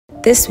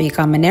This week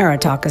on Monero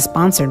Talk is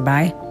sponsored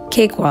by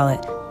Cake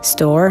Wallet.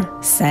 Store,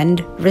 send,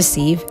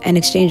 receive, and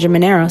exchange your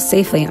Monero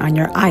safely on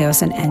your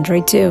iOS and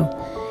Android too.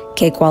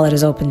 Cake Wallet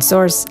is open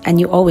source, and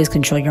you always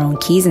control your own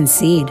keys and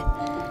seed.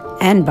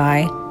 And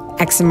by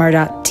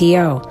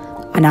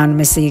xmr.to.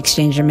 Anonymously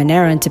exchange your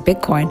Monero into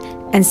Bitcoin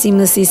and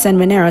seamlessly send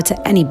Monero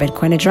to any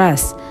Bitcoin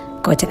address.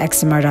 Go to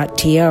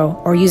xmr.to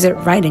or use it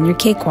right in your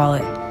Cake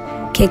Wallet.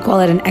 Cake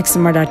Wallet and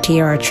xmr.to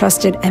are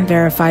trusted and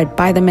verified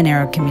by the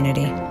Monero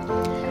community.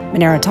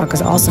 Monero Talk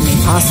is also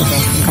made possible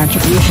from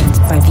contributions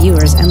by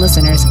viewers and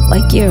listeners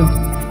like you.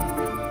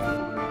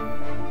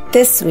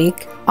 This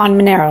week on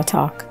Monero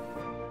Talk,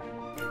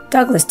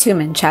 Douglas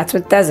Tuman chats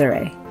with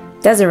Desi-Rae.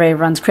 Desi-Rae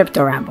runs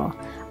Crypto Ramble,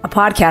 a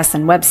podcast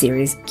and web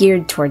series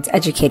geared towards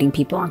educating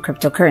people on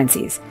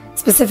cryptocurrencies,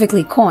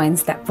 specifically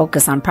coins that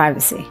focus on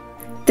privacy.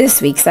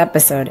 This week's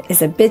episode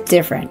is a bit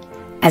different,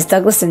 as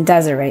Douglas and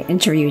Desi-Rae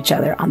interview each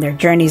other on their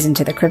journeys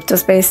into the crypto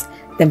space,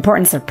 the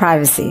importance of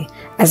privacy,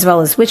 as well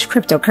as which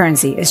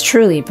cryptocurrency is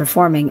truly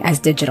performing as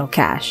digital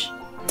cash.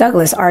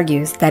 Douglas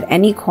argues that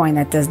any coin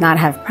that does not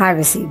have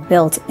privacy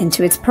built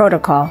into its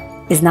protocol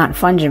is not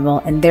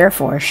fungible and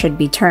therefore should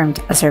be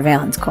termed a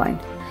surveillance coin.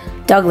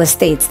 Douglas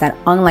states that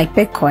unlike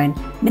Bitcoin,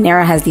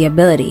 Monero has the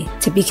ability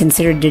to be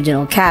considered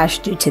digital cash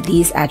due to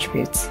these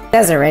attributes.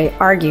 Desi-Rae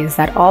argues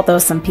that although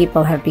some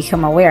people have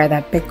become aware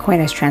that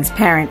Bitcoin is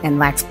transparent and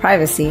lacks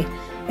privacy,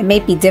 it may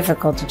be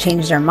difficult to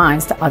change their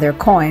minds to other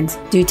coins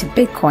due to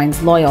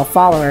Bitcoin's loyal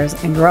followers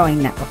and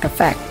growing network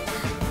effect.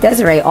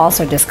 Desi-Rae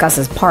also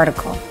discusses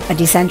Particle, a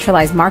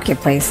decentralized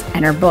marketplace,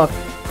 and her book,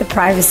 The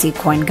Privacy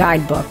Coin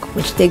Guidebook,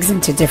 which digs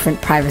into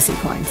different privacy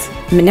coins.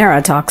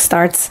 Monero Talk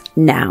starts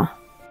now.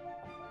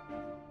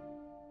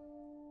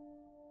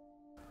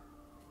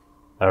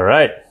 All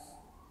right.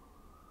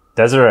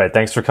 Desi-Rae,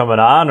 thanks for coming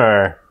on,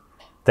 or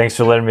thanks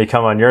for letting me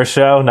come on your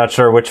show. Not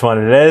sure which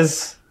one it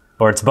is,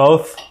 or it's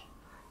both.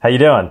 How you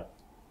doing?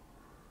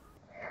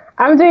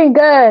 I'm doing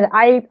good.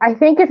 I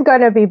think it's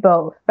going to be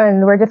both.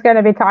 And we're just going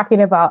to be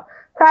talking about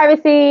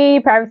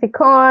privacy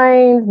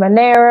coins,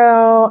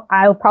 Monero.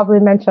 I'll probably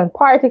mention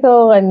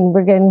Particle, and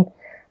we're going to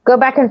go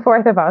back and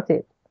forth about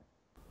it.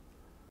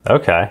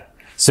 Okay.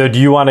 So do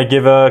you want to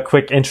give a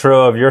quick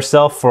intro of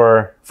yourself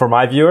for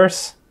my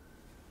viewers?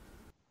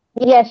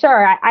 Yeah,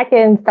 sure. I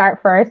can start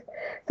first.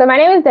 So my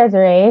name is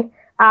Desi-Rae.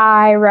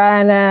 I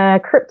run a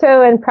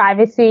crypto and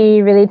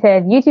privacy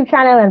related YouTube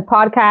channel and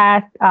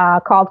podcast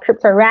called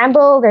Crypto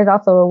Ramble. There's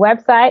also a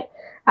website.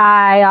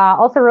 I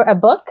also wrote a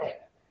book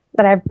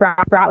that I've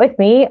brought with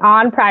me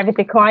on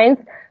privacy coins.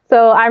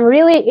 So I'm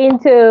really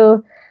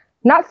into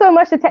not so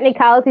much the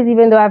technicalities,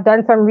 even though I've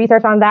done some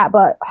research on that,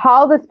 but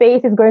how the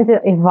space is going to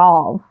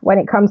evolve when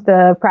it comes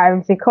to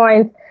privacy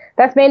coins.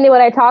 That's mainly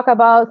what I talk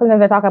about.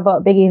 Sometimes I talk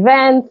about big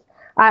events.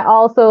 I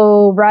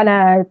also run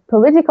a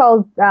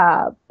political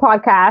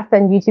podcast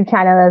and YouTube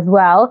channel as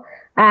well.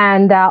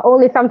 And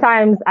only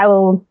sometimes I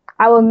will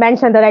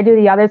mention that I do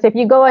the others. So if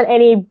you go on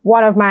any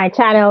one of my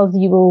channels,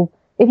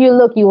 if you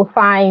look, you will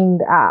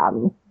find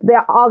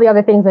all the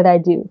other things that I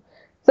do.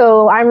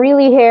 So I'm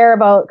really here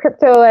about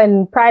crypto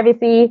and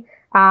privacy.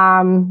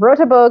 Wrote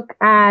a book,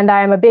 and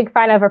I'm a big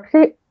fan of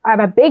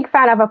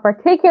a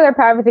particular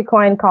privacy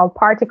coin called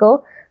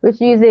Particle,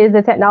 which uses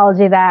the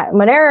technology that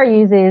Monero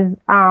uses,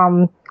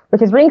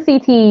 which is ring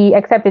CT,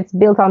 except it's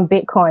built on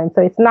Bitcoin.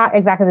 So it's not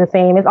exactly the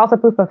same. It's also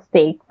proof of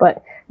stake,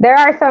 but there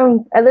are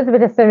a little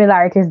bit of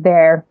similarities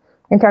there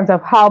in terms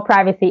of how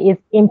privacy is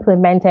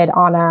implemented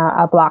on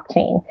a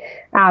blockchain.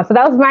 So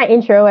that was my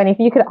intro. And if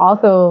you could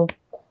also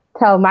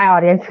tell my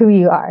audience who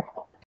you are.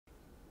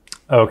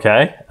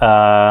 Okay.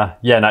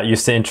 Yeah, not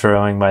used to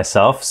introing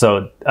myself.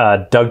 So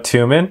Doug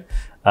Tuman,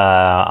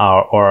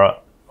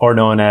 or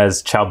known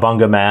as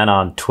Chowbunga Man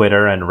on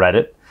Twitter and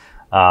Reddit.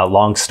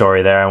 Long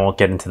story there. I won't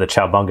get into the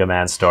Chowbunga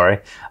Man story.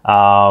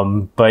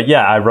 But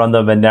yeah, I run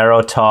the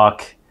Monero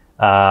Talk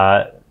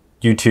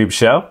YouTube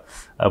show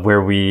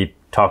where we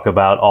talk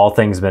about all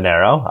things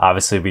Monero.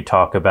 Obviously, we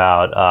talk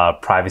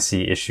about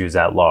privacy issues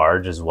at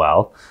large as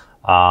well.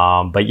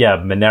 But yeah,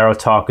 Monero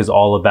Talk is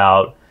all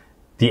about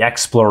the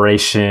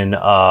exploration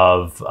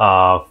of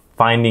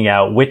finding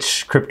out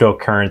which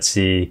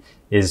cryptocurrency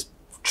is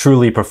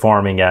truly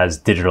performing as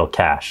digital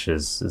cash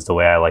is the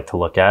way I like to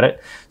look at it.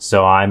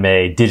 So I'm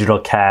a digital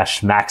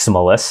cash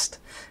maximalist,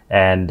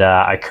 and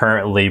I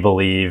currently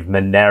believe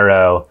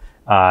Monero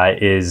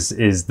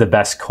is the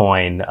best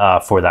coin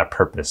for that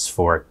purpose,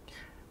 for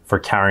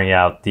carrying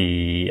out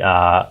the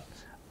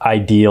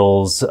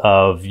ideals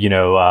of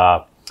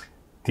the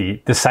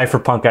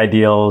cypherpunk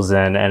ideals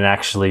and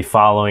actually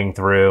following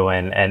through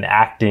and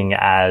acting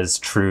as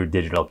true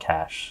digital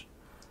cash.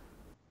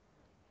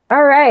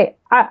 All right.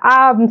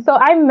 So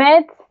I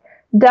met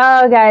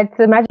Doug at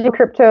the Magic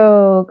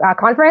Crypto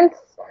conference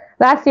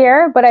last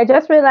year, but I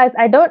just realized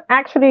I don't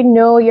actually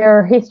know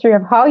your history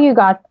of how you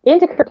got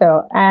into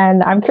crypto,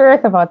 and I'm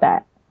curious about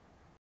that.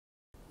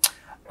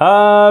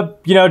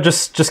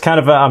 Just kind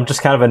of I'm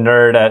just kind of a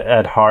nerd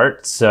at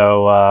heart.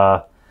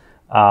 So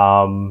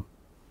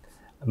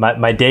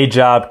my day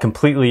job,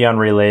 completely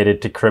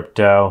unrelated to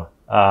crypto.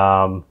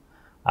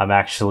 I'm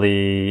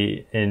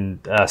actually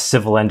a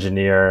civil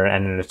engineer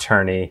and an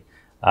attorney.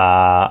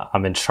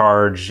 I'm in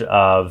charge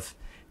of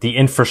the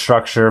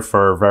infrastructure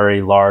for a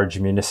very large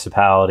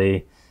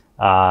municipality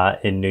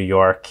in New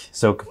York.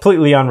 So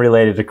completely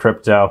unrelated to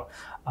crypto.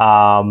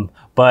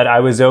 But I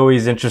was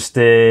always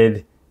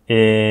interested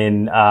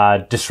in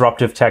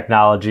disruptive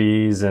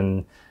technologies,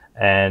 and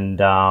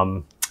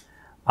on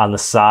the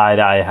side,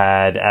 I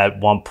had at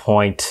one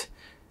point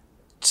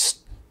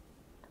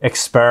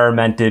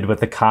experimented with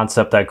the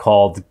concept I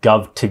called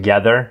Gov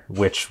Together,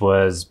 which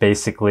was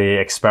basically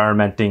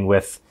experimenting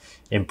with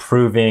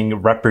improving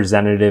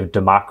representative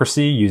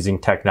democracy using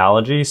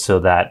technology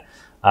so that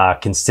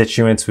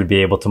constituents would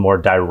be able to more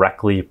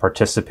directly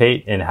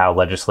participate in how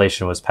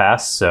legislation was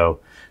passed.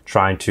 So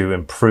trying to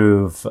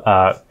improve,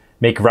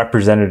 make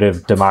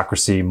representative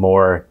democracy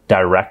more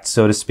direct,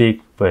 so to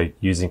speak, by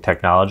using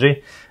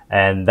technology.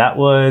 And that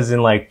was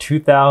in like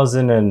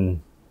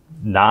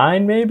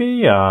 2009,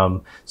 maybe.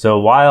 So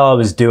while I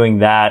was doing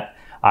that,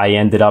 I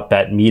ended up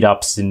at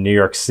meetups in New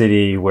York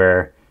City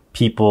where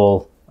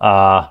people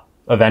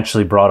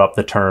eventually brought up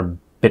the term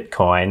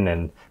Bitcoin,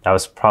 and that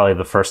was probably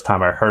the first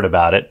time I heard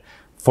about it.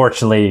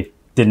 Fortunately,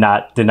 did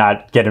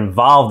not get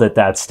involved at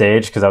that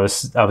stage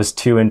because I was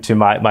too into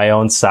my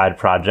own side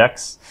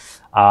projects.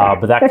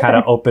 But that kind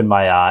of opened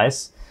my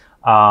eyes.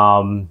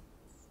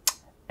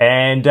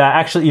 And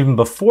actually, even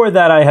before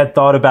that, I had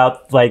thought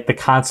about like the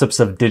concepts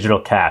of digital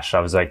cash. I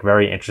was like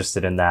very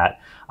interested in that.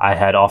 I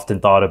had often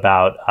thought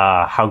about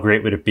how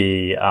great would it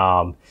be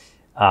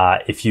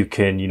if you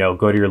can,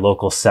 go to your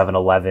local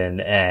 7-Eleven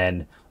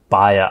and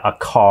buy a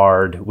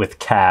card with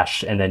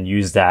cash and then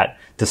use that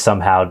to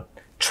somehow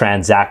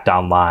transact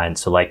online.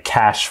 So like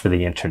cash for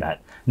the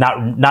internet,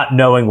 not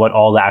knowing what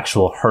all the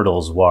actual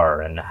hurdles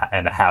were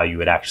and how you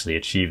would actually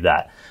achieve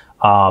that.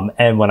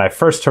 And when I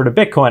first heard of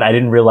Bitcoin, I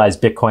didn't realize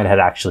Bitcoin had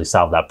actually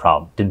solved that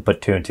problem. Didn't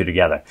put two and two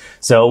together.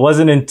 So it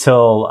wasn't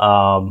until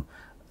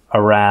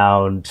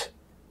around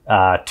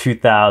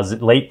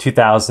late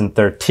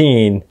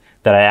 2013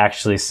 that I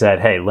actually said,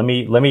 hey, let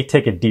me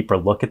take a deeper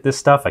look at this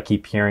stuff. I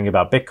keep hearing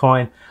about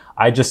Bitcoin.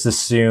 I just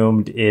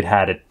assumed it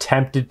had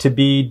attempted to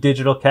be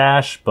digital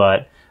cash,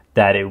 but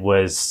that it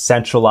was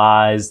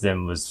centralized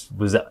and was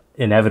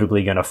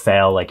inevitably going to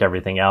fail like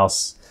everything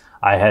else.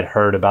 I had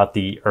heard about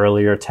the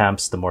earlier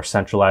attempts, the more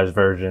centralized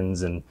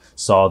versions, and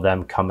saw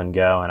them come and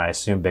go, and I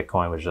assumed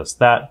Bitcoin was just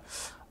that.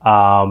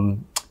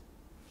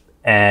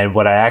 And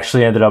what I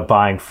actually ended up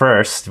buying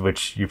first,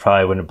 which you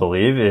probably wouldn't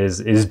believe,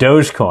 is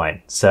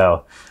Dogecoin.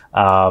 So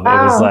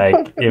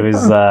it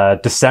was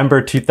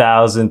December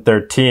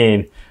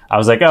 2013. I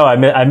was like, oh,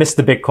 I missed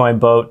the Bitcoin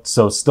boat,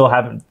 so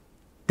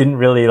didn't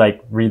really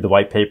like read the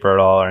white paper at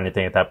all or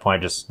anything at that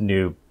point, just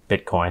knew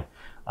Bitcoin.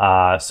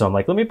 So I'm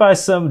like, let me buy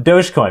some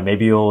Dogecoin.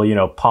 Maybe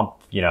you'll, pump,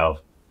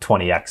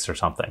 20x or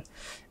something.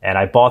 And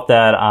I bought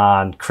that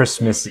on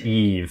Christmas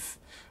Eve.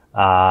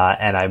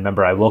 And I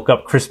remember I woke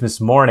up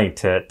Christmas morning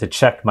to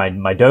check my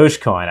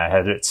Dogecoin. I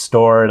had it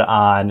stored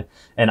on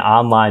an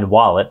online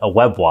wallet, a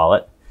web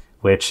wallet,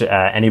 which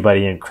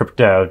anybody in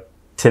crypto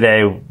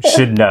today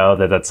should know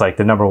that that's like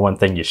the number one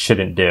thing you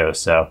shouldn't do.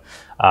 So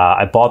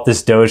I bought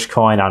this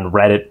Dogecoin on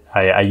Reddit.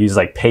 I used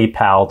like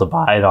PayPal to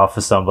buy it off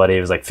of somebody.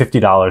 It was like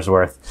 $50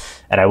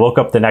 worth. And I woke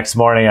up the next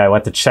morning. I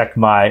went to check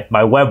my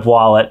web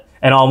wallet,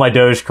 and all my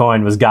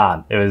Dogecoin was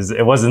gone.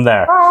 It wasn't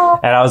there.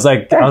 And I was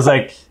like,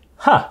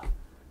 huh.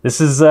 This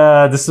is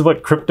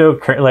what crypto,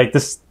 like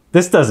this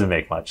doesn't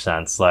make much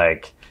sense.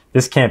 Like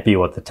this can't be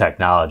what the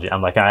technology.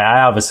 I'm like,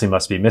 I obviously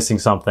must be missing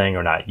something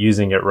or not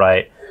using it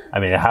right. I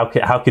mean, how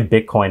could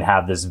Bitcoin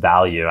have this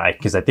value?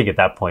 Because I think at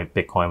that point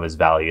Bitcoin was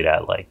valued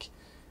at like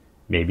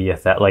maybe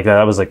that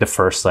was like the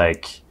first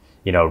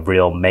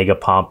real mega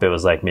pump. It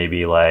was like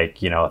maybe like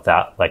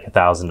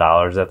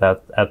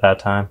 $1,000 at that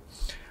time.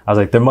 I was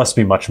like, there must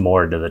be much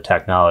more to the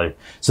technology.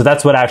 So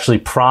that's what actually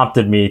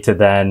prompted me to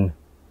then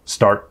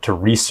start to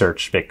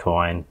research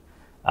Bitcoin.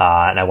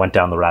 And I went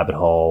down the rabbit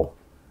hole,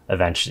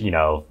 eventually,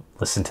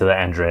 listened to the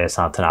Andreas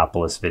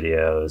Antonopoulos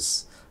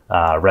videos,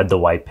 read the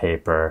white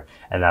paper.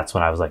 And that's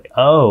when I was like,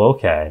 oh,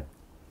 okay,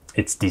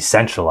 it's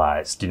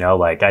decentralized,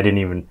 like I didn't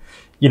even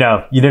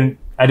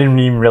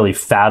really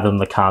fathom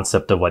the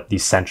concept of what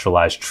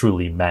decentralized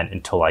truly meant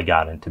until I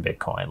got into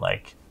Bitcoin,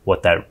 like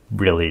what that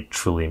really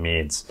truly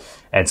means.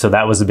 And so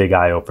that was a big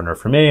eye opener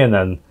for me. And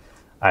then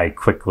I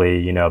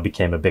quickly,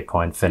 became a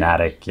Bitcoin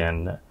fanatic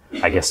and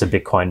I guess a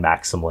Bitcoin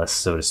maximalist,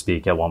 so to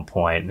speak, at one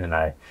point. And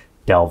I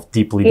delved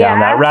deeply down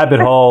that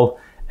rabbit hole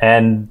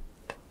and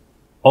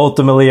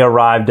ultimately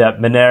arrived at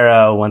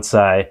Monero once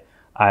I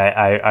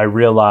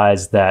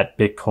realized that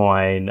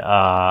Bitcoin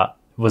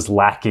was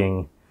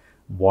lacking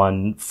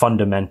one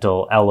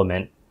fundamental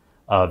element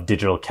of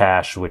digital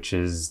cash, which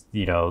is,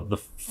 the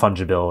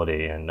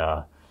fungibility. And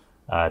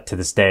to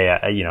this day,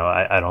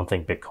 I don't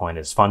think Bitcoin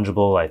is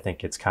fungible. I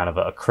think it's kind of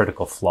a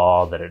critical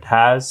flaw that it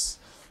has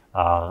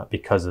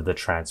because of the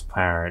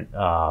transparent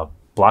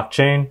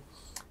blockchain.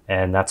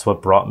 And that's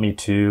what brought me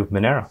to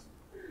Monero.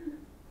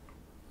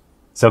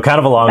 So kind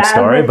of a long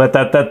story, but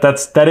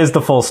that is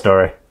the full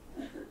story.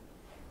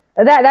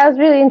 That was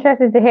really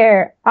interesting to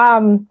hear.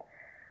 I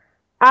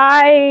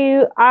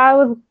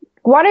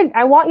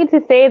want you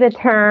to say the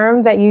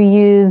term that you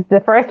used the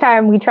first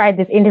time we tried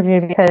this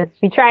interview, because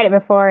we tried it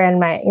before and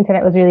my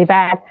internet was really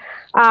bad.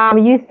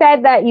 You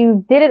said that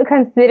you didn't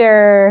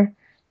consider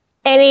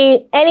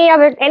any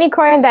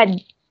coin that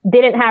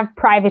didn't have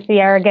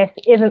privacy, or I guess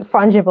isn't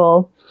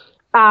fungible.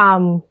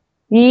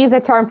 You use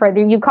a term for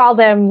it. You call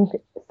them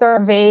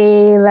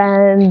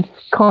surveillance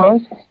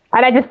coins.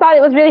 And I just thought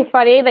it was really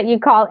funny that you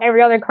call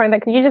every other coin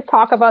that. Could you just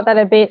talk about that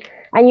a bit?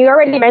 And you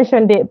already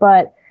mentioned it,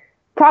 but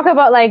talk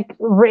about like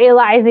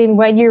realizing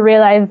when you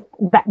realize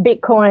that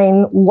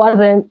Bitcoin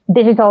wasn't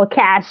digital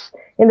cash,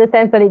 in the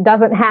sense that it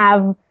doesn't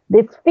have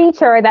this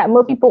feature that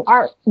most people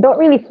don't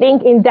really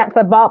think in depth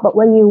about. But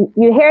when you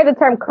hear the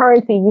term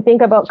currency, you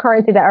think about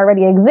currency that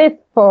already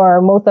exists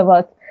for most of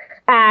us,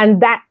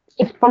 and that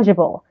is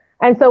fungible.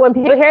 And so when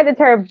people hear the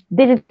term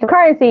digital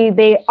currency,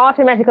 they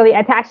automatically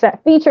attach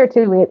that feature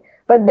to it.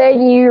 But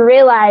then you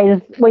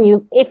realize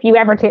if you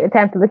ever take the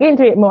time to look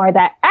into it more,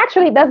 that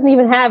actually it doesn't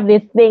even have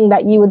this thing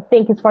that you would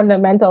think is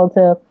fundamental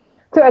to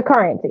a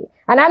currency.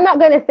 And I'm not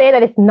going to say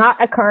that it's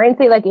not a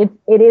currency, like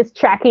it is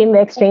tracking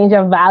the exchange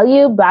of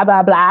value, blah,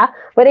 blah, blah.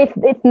 But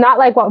it's not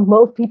like what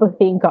most people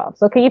think of.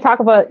 So can you talk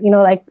about,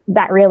 like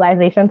that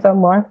realization some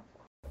more?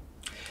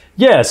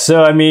 Yeah.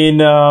 So, I mean,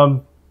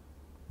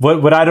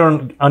 what I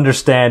don't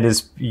understand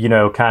is,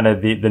 kind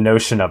of the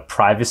notion of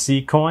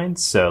privacy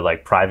coins. So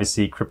like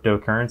privacy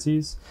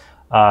cryptocurrencies.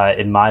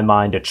 In my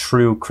mind, a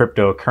true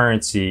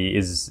cryptocurrency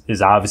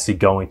is obviously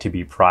going to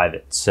be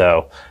private.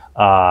 So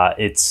I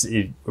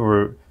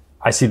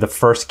see the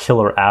first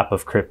killer app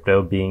of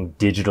crypto being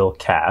digital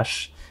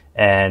cash,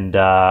 and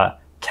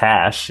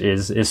cash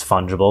is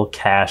fungible.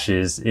 Cash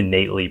is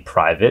innately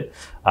private.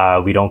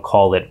 We don't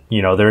call it,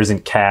 there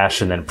isn't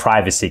cash and then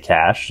privacy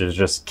cash. There's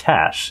just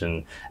cash,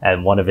 and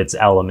one of its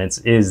elements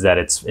is that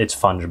it's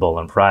fungible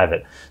and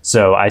private.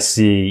 So I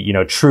see,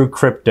 true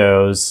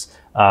cryptos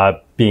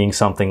being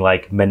something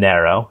like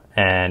Monero,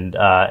 and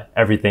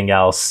everything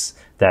else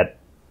that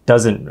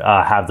doesn't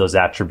have those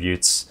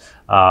attributes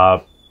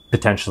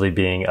potentially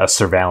being a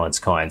surveillance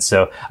coin.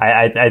 So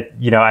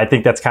I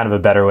think that's kind of a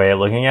better way of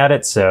looking at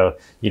it. So,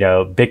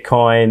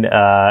 Bitcoin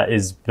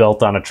is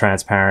built on a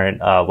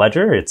transparent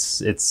ledger.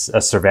 It's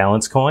a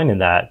surveillance coin in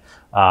that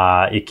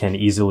it can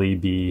easily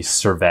be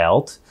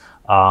surveilled.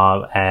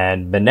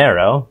 And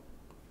Monero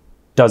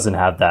doesn't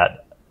have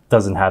that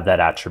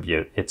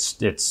attribute.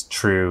 It's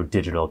true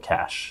digital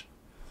cash.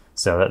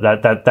 So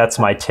that's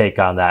my take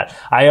on that.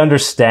 I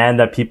understand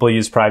that people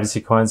use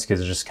privacy coins because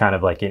it's just kind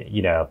of like,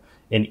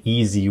 an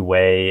easy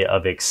way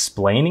of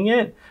explaining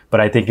it. But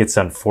I think it's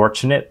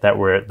unfortunate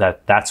that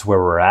that's where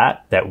we're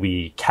at, that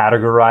we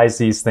categorize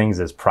these things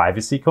as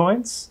privacy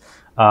coins,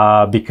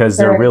 because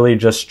they're really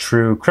just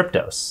true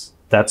cryptos.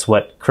 That's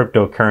what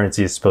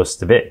cryptocurrency is supposed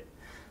to be.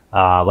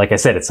 Like I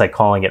said, it's like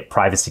calling it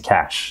privacy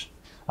cash.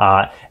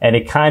 And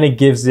it kind of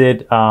gives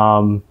it,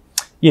 a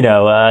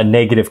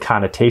negative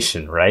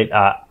connotation, right?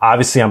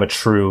 Obviously I'm a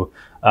true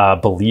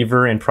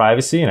believer in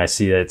privacy, and I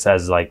see it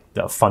as like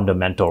a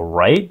fundamental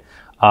right.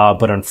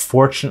 But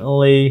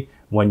unfortunately,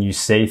 when you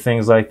say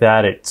things like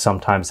that, it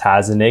sometimes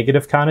has a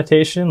negative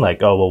connotation,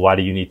 like, oh, well, why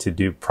do you need to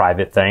do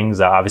private things?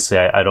 Obviously,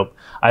 I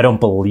don't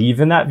believe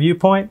in that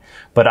viewpoint,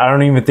 but I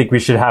don't even think we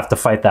should have to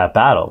fight that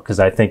battle, because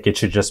I think it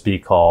should just be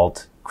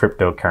called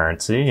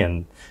cryptocurrency,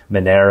 and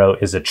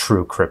Monero is a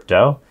true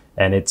crypto,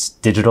 and it's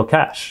digital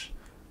cash.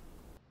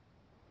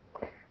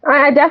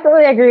 I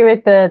definitely agree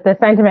with the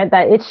sentiment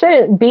that it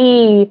shouldn't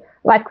be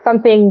like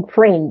something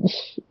fringe.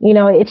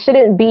 It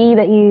shouldn't be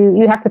that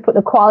you have to put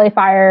the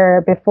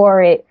qualifier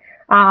before it.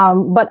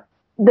 But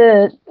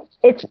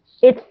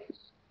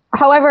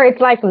however,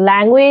 it's like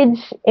language,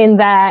 in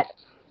that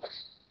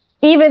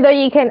even though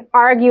you can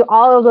argue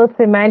all of those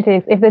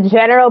semantics, if the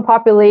general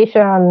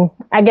population,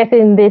 I guess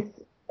in this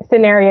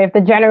scenario, if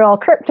the general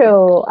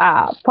crypto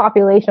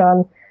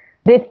population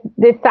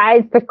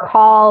decides to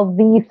call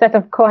these set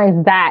of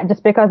coins that,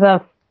 just because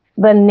of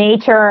the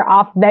nature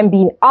of them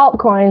being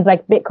altcoins,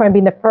 like Bitcoin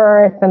being the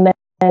first, and then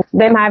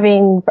them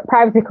having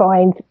privacy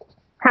coins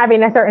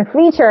having a certain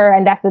feature,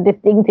 and that's a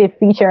distinctive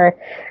feature,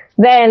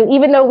 then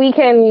even though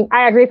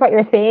I agree with what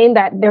you're saying,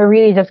 that they're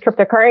really just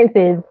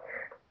cryptocurrencies,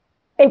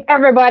 if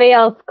everybody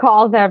else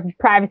calls them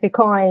privacy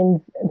coins,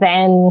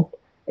 then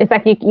it's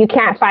like you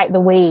can't fight the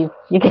wave.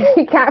 You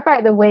can't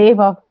fight the wave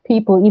of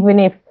people, even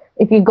if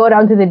you go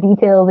down to the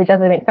details, it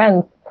doesn't make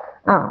sense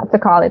to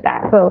call it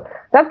that. So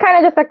that's kind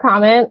of just a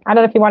comment. I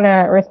don't know if you want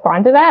to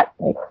respond to that.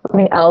 Like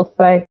something else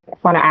I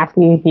want to ask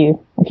you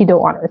if you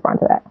don't want to respond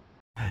to that.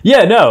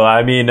 Yeah, no,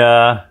 I mean,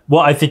 well,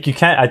 I think you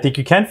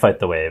can fight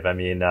the wave. I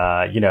mean,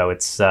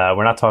 it's,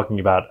 we're not talking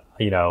about,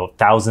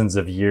 thousands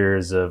of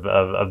years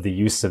of the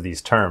use of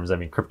these terms. I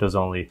mean,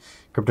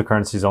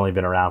 cryptocurrency's only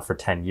been around for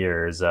 10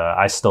 years.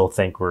 I still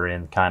think we're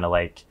in kind of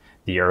like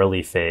the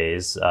early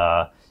phase.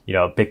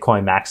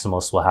 Bitcoin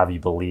maximalists will have you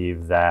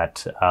believe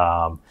that,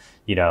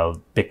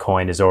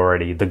 Bitcoin is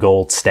already the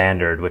gold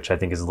standard, which I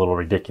think is a little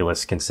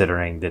ridiculous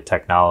considering the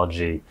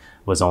technology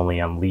was only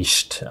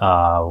unleashed,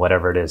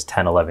 whatever it is,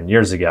 10, 11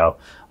 years ago.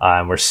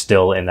 And we're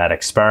still in that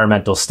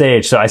experimental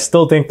stage. So I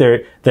still think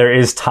there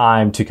is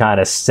time to kind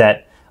of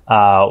set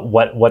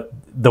what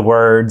the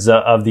words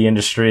of the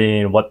industry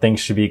and what things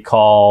should be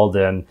called.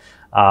 And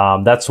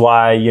that's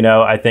why,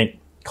 I think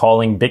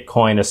calling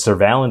Bitcoin a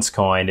surveillance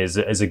coin is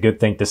a good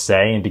thing to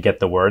say and to get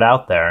the word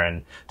out there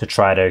and to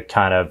try to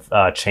kind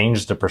of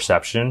change the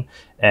perception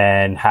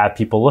and have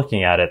people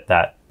looking at it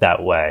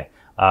that way.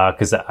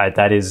 Because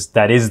that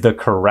is the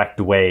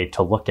correct way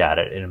to look at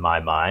it in my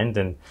mind.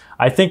 And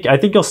I think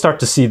you'll start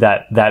to see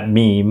that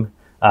meme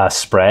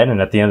spread.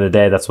 And at the end of the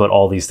day, that's what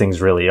all these things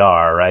really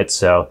are, right?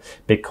 So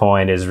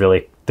Bitcoin is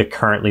really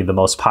currently the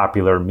most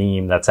popular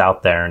meme that's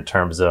out there in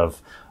terms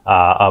of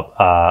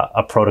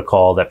a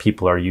protocol that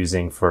people are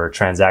using for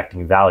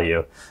transacting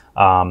value.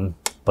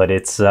 But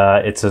it's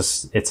a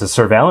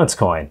surveillance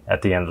coin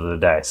at the end of the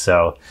day.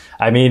 So,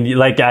 I mean,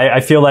 like, I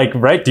feel like,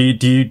 right. Do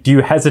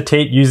you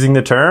hesitate using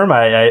the term?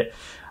 I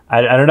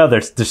don't know.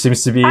 There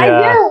seems to be,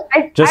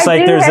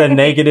 there's a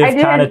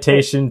negative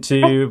connotation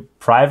to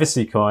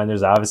privacy coin.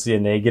 There's obviously a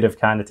negative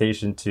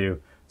connotation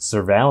to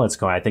surveillance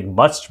coin. I think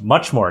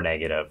much more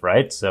negative,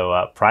 right?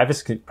 So,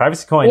 privacy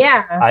coin,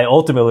 I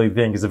ultimately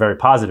think is a very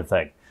positive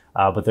thing.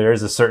 But there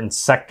is a certain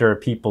sector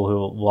of people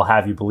who will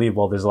have you believe,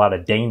 well, there's a lot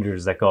of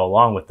dangers that go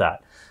along with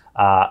that.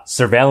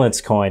 Surveillance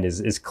coin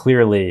is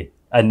clearly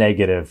a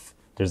negative.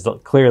 There's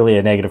clearly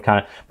a negative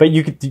kind, but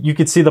you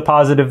could see the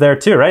positive there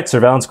too, right?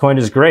 Surveillance coin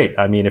is great.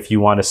 I mean, if you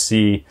want to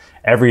see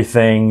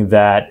everything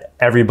that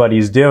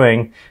everybody's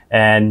doing,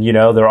 and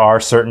there are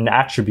certain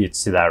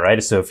attributes to that,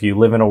 right? So if you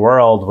live in a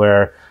world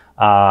where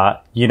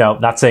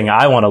not saying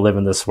I want to live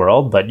in this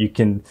world, but you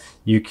could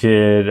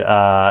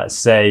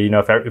say,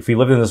 if we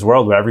lived in this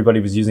world where everybody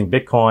was using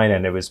Bitcoin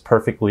and it was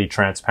perfectly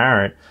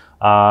transparent,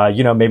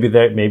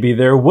 maybe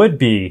there would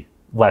be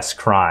less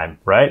crime,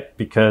 right?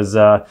 Because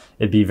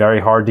it'd be very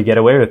hard to get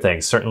away with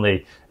things.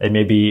 Certainly, it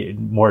may be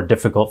more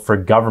difficult for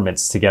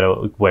governments to get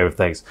away with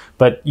things.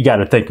 But you got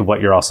to think of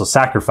what you're also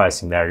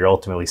sacrificing there. You're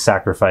ultimately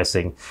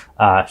sacrificing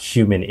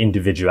human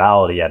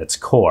individuality at its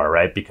core,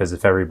 right? Because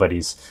if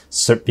everybody's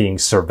being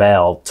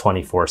surveilled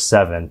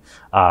 24/7,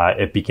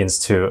 it begins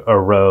to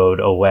erode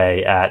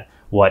away at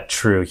what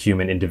true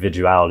human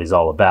individuality is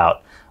all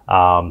about.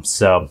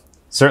 So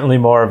certainly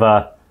more of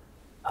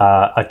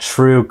a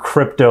true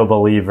crypto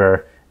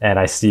believer, and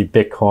I see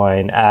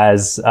Bitcoin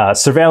as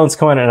surveillance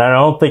coin, and I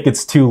don't think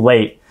it's too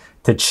late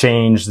to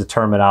change the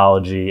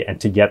terminology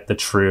and to get the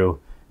true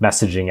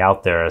messaging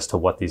out there as to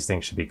what these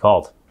things should be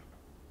called.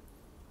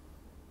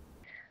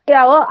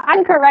 Yeah, well,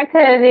 I'm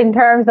corrected in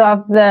terms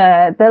of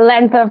the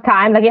length of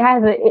time. Like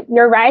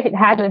you're right, it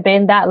hasn't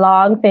been that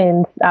long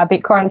since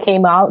Bitcoin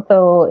came out,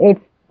 so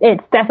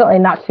it's definitely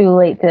not too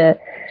late to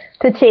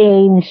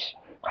change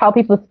how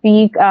people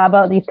speak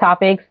about these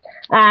topics.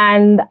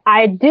 And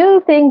I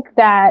do think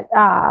that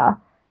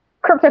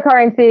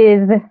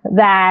cryptocurrencies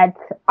that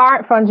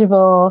aren't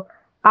fungible,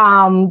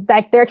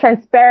 like their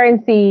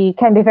transparency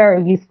can be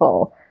very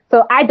useful.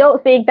 So I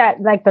don't think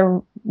that like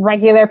the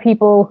regular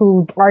people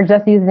who are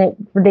just using it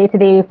for day to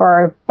day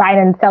for buying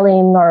and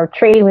selling or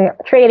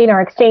trading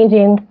or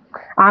exchanging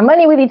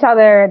money with each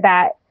other,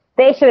 that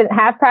they shouldn't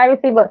have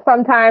privacy. But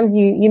sometimes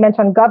you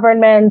mentioned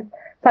governments,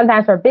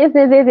 sometimes for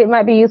businesses, it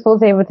might be useful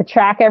to be able to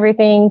track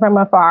everything from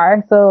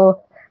afar.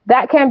 So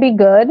that can be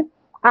good.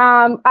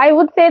 I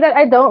would say that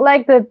I don't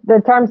like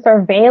the term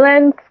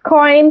surveillance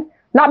coin,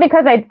 not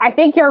because I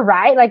think you're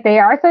right, like they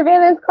are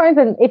surveillance coins.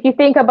 And if you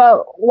think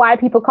about why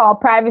people call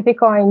privacy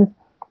coins,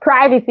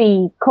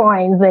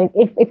 like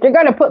if you're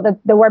going to put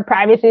the word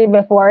privacy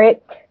before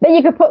it, then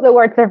you could put the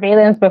word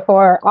surveillance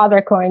before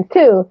other coins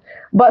too.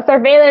 But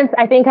surveillance,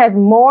 I think, has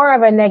more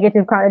of a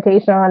negative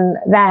connotation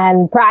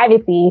than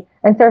privacy.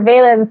 And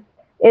surveillance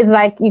is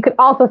like, you could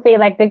also say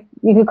like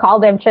you could call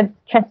them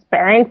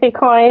transparency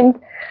coins.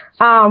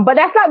 But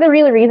that's not the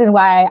real reason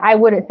why I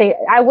wouldn't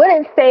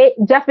say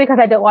just because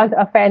I don't want to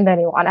offend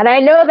anyone. And I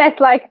know that's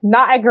like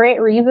not a great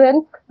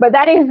reason, but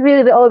that is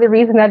really the only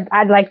reason that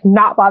I'd like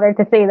not bother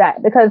to say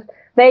that, because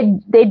they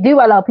do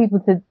allow people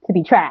to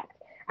be tracked.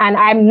 And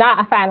I'm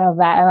not a fan of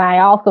that. And I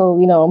also,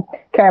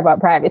 care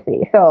about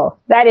privacy. So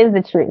that is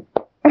the truth.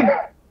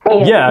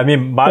 Yeah, I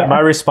mean, my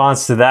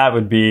response to that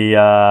would be,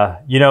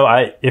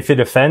 if it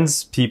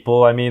offends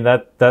people, I mean,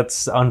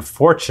 that's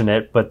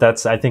unfortunate, but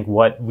that's, I think,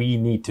 what we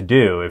need to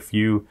do. If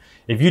you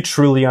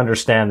truly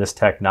understand this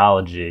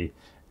technology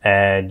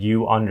and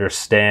you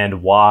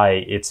understand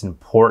why it's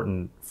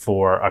important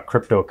for a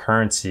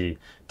cryptocurrency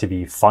to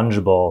be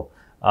fungible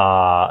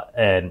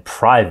and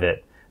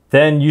private,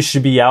 then you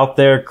should be out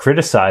there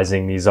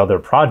criticizing these other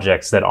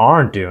projects that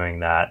aren't doing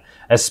that,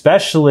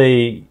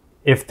 especially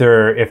if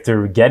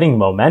they're getting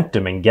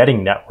momentum and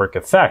getting network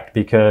effect,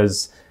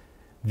 because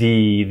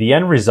the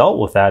end result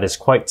with that is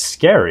quite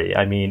scary.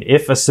 I mean,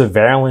 if a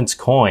surveillance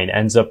coin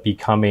ends up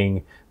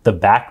becoming the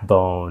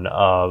backbone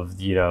of,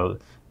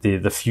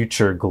 the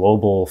future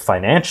global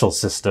financial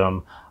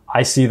system,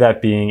 I see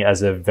that being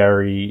as a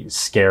very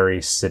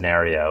scary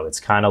scenario. It's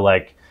kind of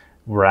like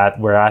we're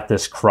at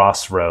this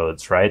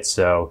crossroads, right?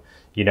 So,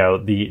 you know,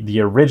 the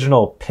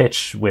original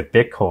pitch with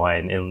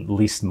Bitcoin, at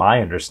least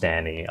my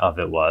understanding of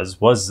it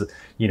was,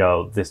 you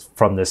know, this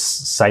from this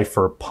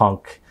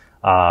cypherpunk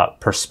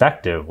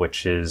perspective,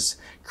 which is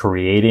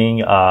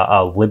creating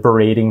a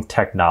liberating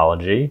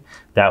technology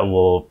that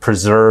will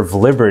preserve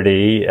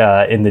liberty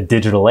in the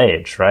digital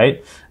age,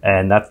 right?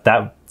 And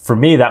that for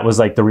me, that was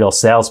like the real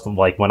sales.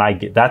 Like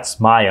that's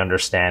my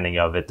understanding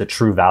of it. The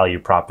true value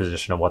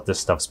proposition of what this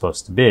stuff's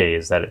supposed to be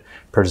is that it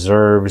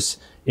preserves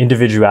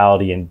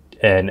individuality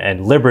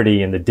and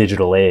liberty in the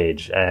digital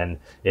age. And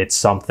it's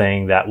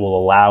something that will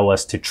allow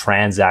us to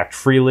transact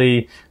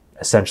freely,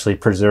 essentially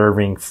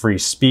preserving free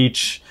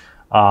speech.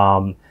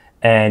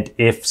 And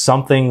if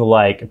something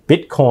like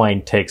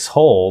Bitcoin takes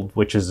hold,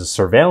 which is a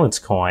surveillance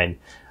coin,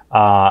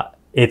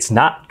 it's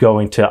not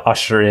going to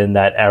usher in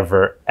that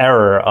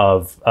era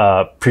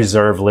of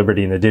preserve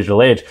liberty in the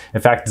digital age.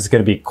 In fact, it's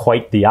going to be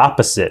quite the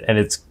opposite. And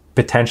it's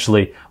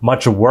potentially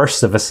much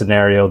worse of a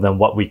scenario than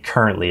what we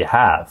currently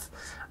have.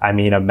 I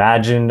mean,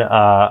 imagine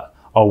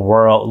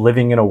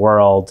living in a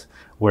world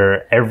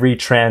where every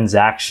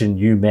transaction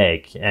you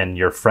make and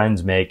your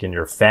friends make and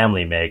your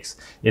family makes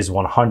is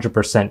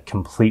 100%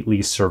 completely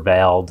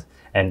surveilled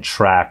and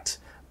tracked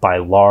by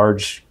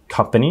large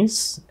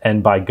companies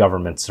and by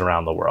governments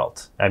around the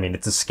world. I mean,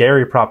 it's a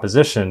scary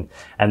proposition,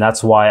 and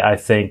that's why I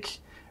think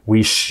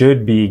we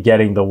should be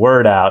getting the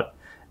word out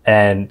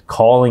and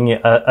calling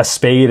a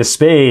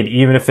spade,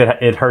 even if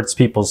it hurts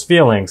people's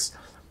feelings.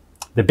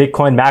 The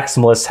Bitcoin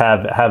maximalists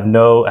have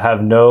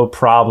no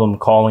problem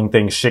calling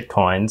things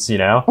shitcoins, you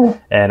know,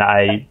 and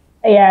I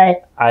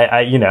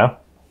you know,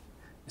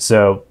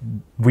 so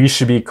we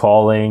should be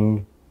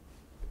calling,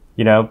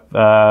 you know,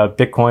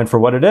 Bitcoin for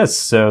what it is.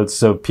 So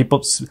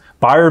people,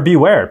 buyer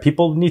beware.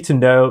 People need to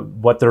know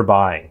what they're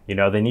buying. You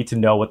know, they need to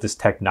know what this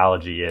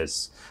technology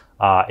is.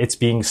 It's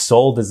being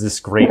sold as this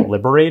great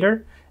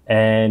liberator,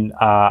 and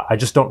I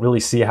just don't really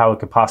see how it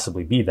could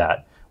possibly be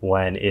that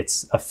when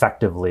it's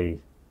effectively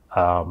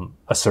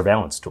a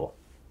surveillance tool.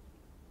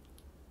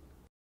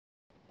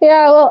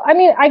 Yeah, well, I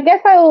mean, I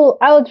guess I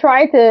will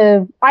try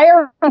to. I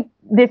already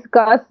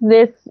discussed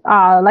this.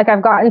 Like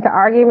I've gotten into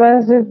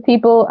arguments with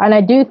people, and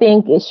I do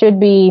think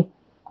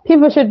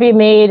people should be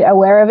made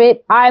aware of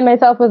it. I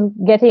myself was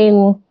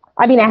getting.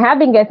 I mean, I have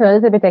been getting a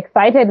little bit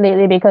excited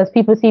lately because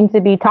people seem to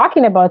be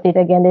talking about it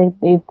again.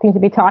 They seem to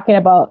be talking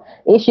about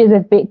issues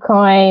with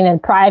Bitcoin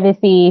and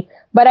privacy,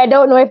 but I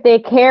don't know if they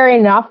care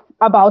enough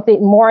about it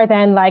more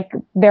than like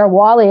their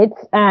wallets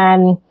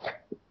and,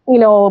 you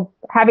know,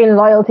 having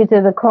loyalty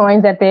to the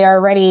coins that they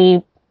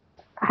already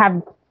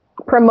have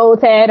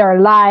promoted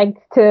or liked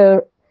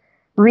to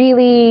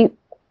really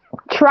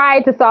try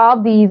to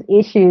solve these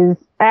issues.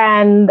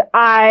 And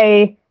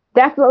I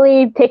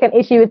definitely take an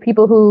issue with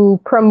people who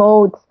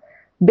promote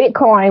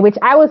Bitcoin, which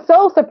I was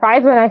so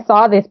surprised when I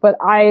saw this, but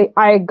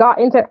I got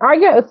into an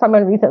argument with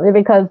someone recently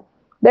because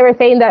they were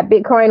saying that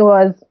Bitcoin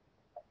was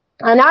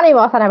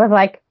anonymous, and I was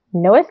like,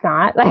 no, it's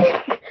not.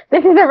 Like,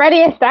 this is already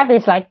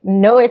established. Like,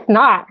 no, it's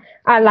not.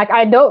 And like,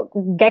 I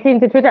don't get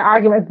into Twitter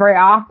arguments very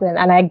often.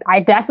 And I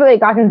definitely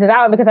got into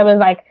that one because I was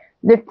like,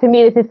 this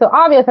is so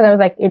obvious. And I was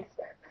like, it's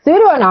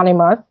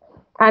pseudo-anonymous,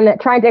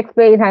 and trying to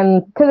explain.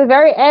 And to the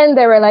very end,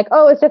 they were like,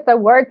 oh, it's just a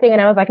word thing.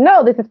 And I was like,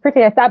 no, this is pretty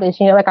established.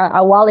 You know, like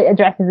a wallet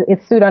address is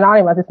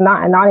pseudo-anonymous. It's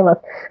not anonymous.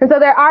 And so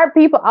there are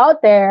people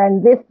out there,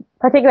 and this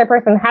particular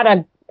person had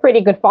a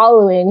pretty good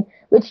following,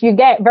 which you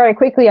get very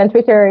quickly on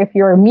Twitter if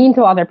you're mean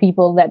to other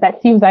people.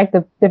 That seems like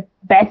the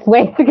best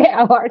way to get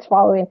a large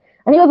following.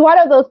 And he was one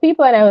of those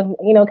people, and I was,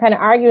 you know, kind of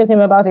arguing with him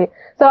about it.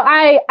 So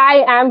I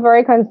am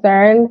very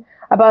concerned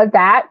about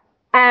that.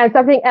 And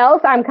something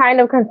else I'm kind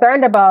of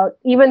concerned about,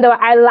 even though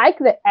I like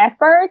the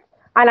effort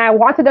and I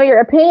want to know your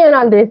opinion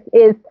on this,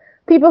 is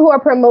people who are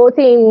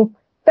promoting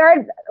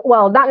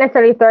not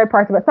necessarily third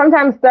party, but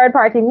sometimes third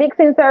party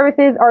mixing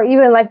services, or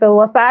even like the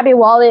Wasabi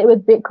wallet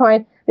with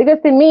Bitcoin. Because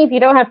to me, if you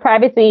don't have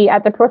privacy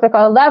at the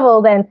protocol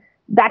level, then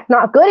that's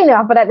not good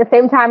enough. But at the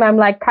same time, I'm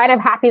like kind of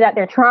happy that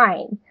they're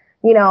trying,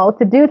 you know,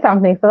 to do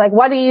something. So like,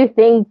 what do you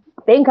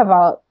think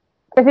about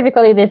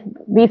specifically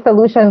these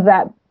solutions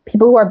that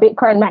people who are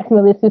Bitcoin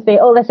maximalists who say,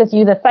 oh, let's just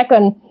use a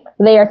second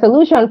layer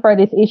solution for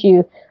this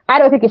issue? I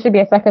don't think it should be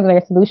a second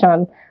layer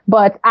solution,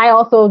 but I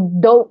also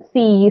don't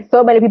see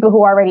so many people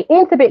who are already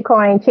into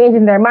Bitcoin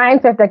changing their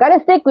mind. So if they're going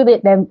to stick with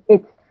it, then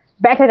it's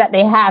better that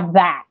they have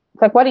that.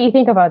 So like, what do you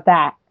think about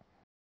that?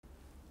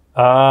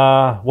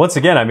 Once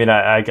again, I mean,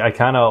 I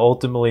kind of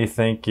ultimately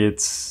think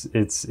it's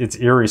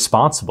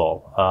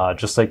irresponsible.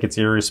 Just like it's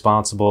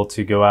irresponsible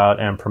to go out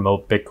and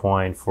promote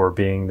Bitcoin for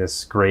being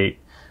this great,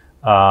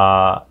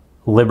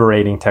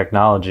 liberating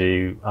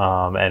technology,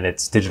 and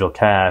it's digital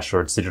cash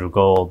or it's digital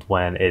gold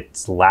when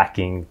it's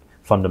lacking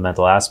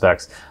fundamental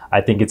aspects.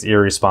 I think it's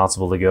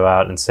irresponsible to go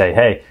out and say,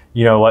 hey,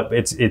 you know what?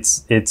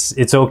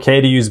 It's okay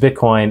to use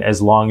Bitcoin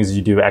as long as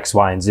you do X,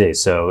 Y, and Z.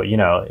 So, you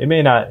know, it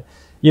may not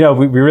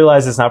we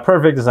realize it's not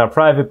perfect, it's not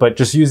private, but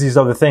just use these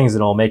other things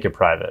and it'll make it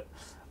private.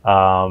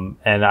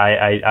 And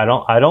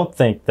I don't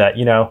think that,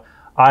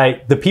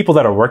 the people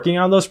that are working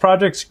on those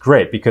projects,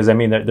 great, because I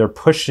mean, they're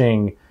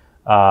pushing,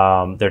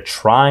 they're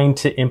trying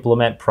to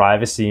implement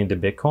privacy into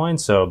Bitcoin.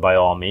 So by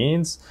all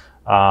means,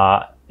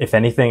 if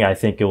anything, I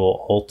think it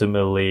will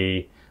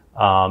ultimately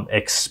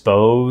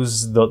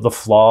expose the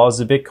flaws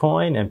of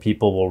Bitcoin, and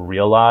people will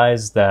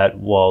realize that,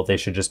 well, they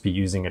should just be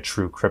using a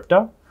true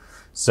crypto.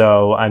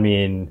 So, I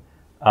mean,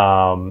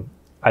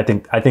 I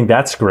think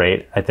that's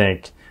great. I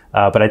think,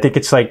 but I think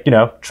it's like,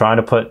 trying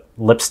to put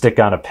lipstick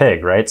on a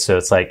pig, right? So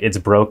it's like, it's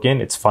broken,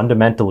 it's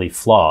fundamentally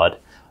flawed.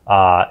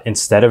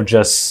 Instead of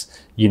just,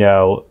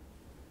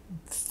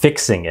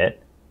 fixing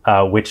it,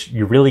 which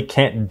you really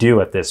can't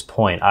do at this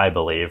point, I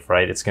believe,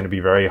 right? It's going to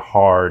be very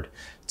hard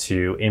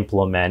to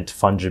implement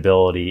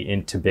fungibility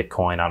into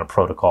Bitcoin on a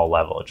protocol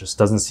level. It just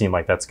doesn't seem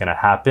like that's going to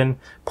happen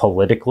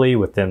politically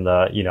within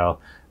the,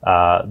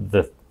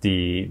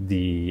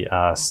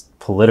 the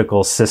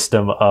political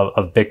system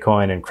of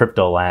Bitcoin and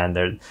crypto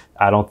land.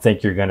 I don't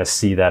think you're going to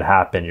see that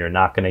happen. You're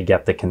not going to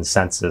get the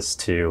consensus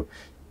to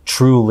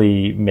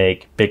truly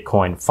make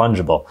Bitcoin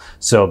fungible.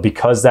 So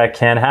because that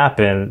can't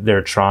happen,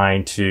 they're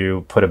trying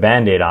to put a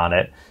Band-Aid on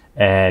it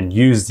and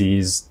use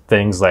these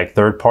things like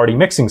third-party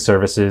mixing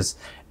services.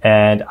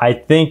 And I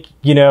think,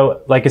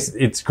 like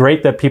it's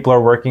great that people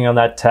are working on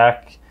that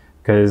tech,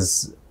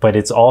 but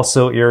it's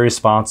also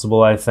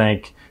irresponsible, I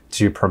think,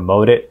 to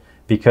promote it,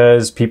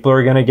 because people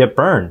are going to get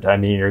burned. I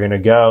mean, you're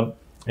going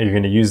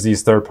to use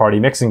these third-party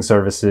mixing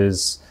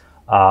services,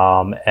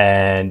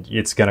 and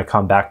it's going to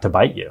come back to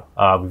bite you.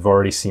 We've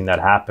already seen that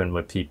happen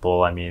with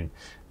people. I mean,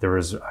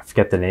 I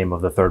forget the name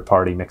of the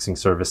third-party mixing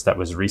service that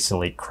was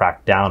recently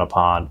cracked down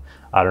upon.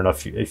 I don't know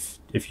if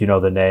you know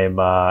the name.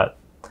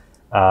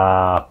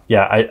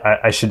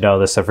 I should know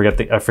this. I forget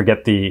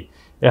the.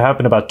 It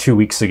happened about 2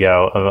 weeks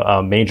ago.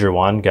 A major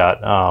one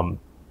got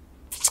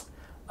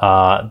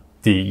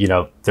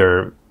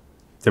the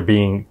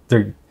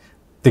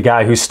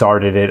guy who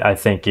started it, I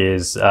think,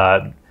 is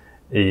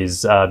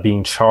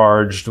being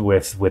charged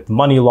with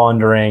money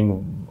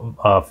laundering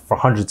for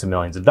hundreds of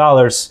millions of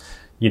dollars.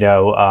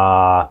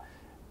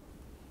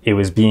 It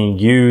was being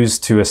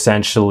used to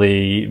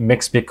essentially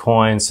mix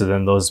Bitcoin, so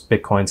then those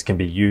Bitcoins can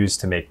be used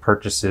to make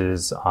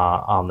purchases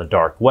on the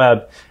dark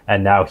web.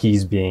 And now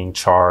he's being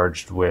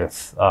charged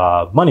with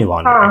money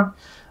laundering.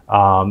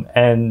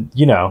 And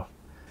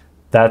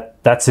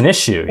that's an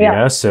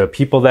issue. So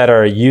people that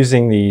are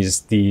using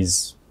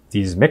these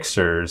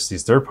mixers,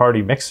 these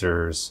third-party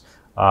mixers,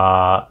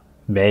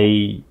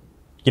 may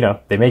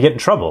get in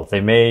trouble.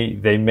 They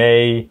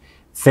may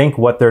think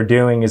what they're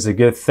doing is a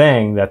good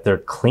thing, that they're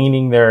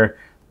cleaning their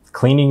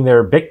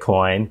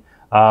Bitcoin,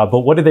 but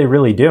what are they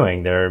really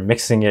doing? They're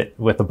mixing it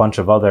with a bunch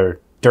of other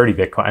dirty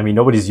Bitcoin. I mean,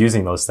 nobody's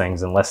using those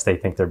things unless they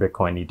think their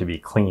Bitcoin need to be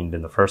cleaned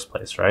in the first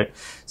place, right?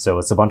 So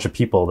it's a bunch of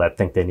people that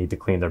think they need to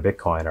clean their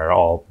Bitcoin are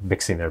all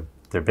mixing their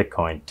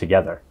Bitcoin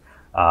together.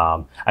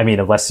 I mean,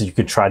 unless you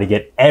could try to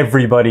get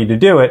everybody to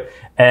do it,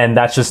 and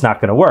that's just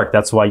not going to work.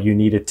 That's why you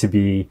need it to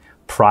be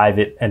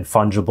private and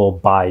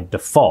fungible by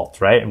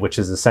default, right? Which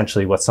is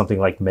essentially what something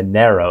like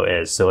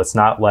Monero is. So it's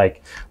not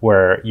like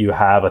where you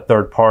have a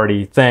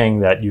third-party thing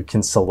that you can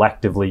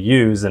selectively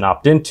use and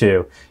opt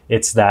into.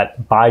 It's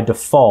that by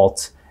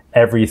default,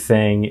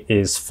 everything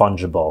is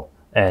fungible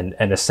and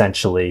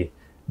essentially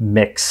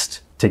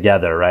mixed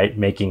together, right?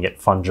 Making it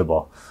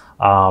fungible.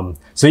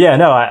 So yeah,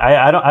 no,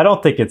 I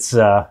don't think it's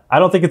a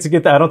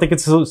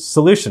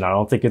solution. I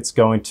don't think it's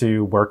going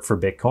to work for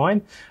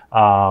Bitcoin.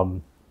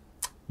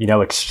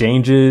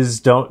 Exchanges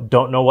don't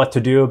know what to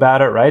do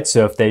about it, right?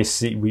 So if they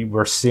see,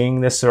 we're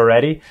seeing this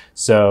already.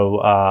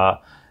 So,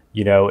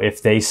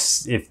 if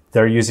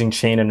they're using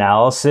chain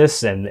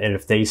analysis and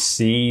if they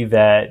see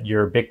that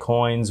your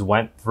Bitcoins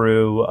went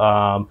through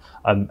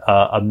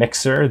a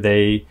mixer,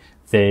 they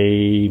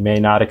may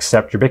not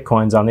accept your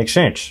Bitcoins on the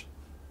exchange.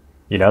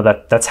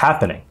 That's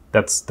happening.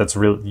 That's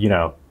real.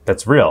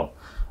 That's real.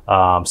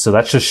 So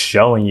that's just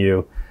showing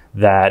you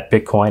that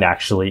Bitcoin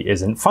actually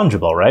isn't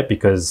fungible, right?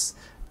 Because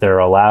they're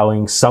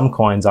allowing some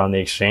coins on the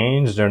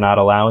exchange. They're not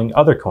allowing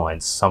other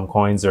coins. Some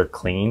coins are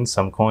clean.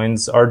 Some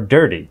coins are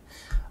dirty.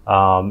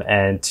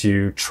 And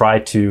to try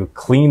to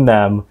clean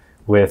them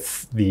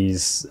with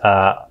these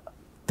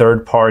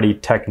third-party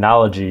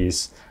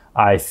technologies,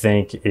 I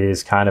think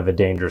is kind of a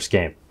dangerous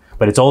game.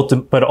 But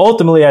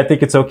ultimately, I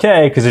think it's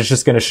okay, because it's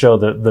just going to show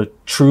the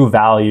true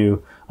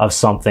value of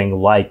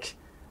something like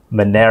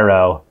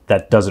Monero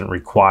that doesn't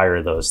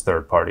require those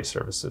third-party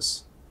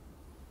services.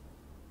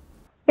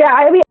 Yeah,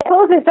 I mean, I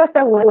suppose it's just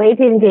a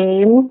waiting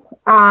game,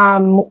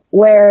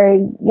 where,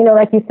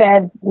 like you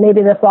said,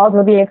 maybe the flaws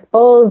will be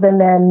exposed and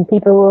then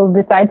people will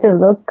decide to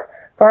look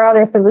for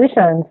other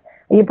solutions.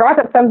 You brought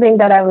up something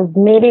that I was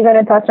maybe going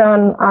to touch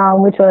on,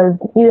 which was,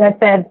 you had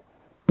said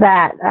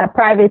that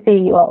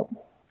privacy,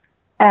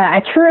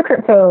 a true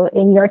crypto,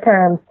 in your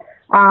terms,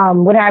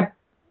 would have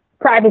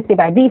privacy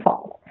by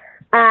default.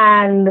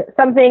 And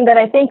something that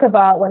I think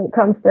about when it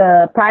comes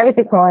to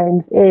privacy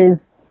coins is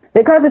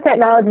because the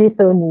technology is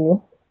so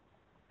new,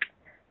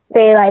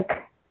 say like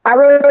I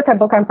wrote a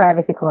book on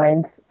privacy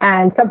coins,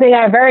 and something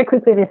I very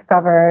quickly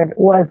discovered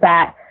was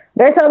that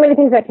there's so many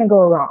things that can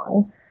go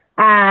wrong.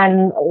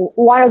 And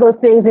one of those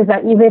things is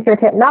that even if your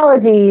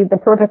technology, the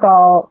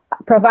protocol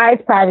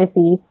provides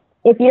privacy,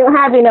 if you don't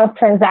have enough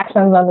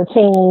transactions on the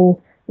chain,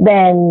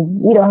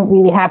 then you don't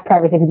really have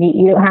privacy.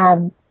 You don't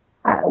have,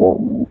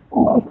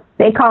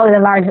 they call it a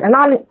large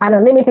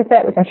unlimited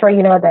set, which I'm sure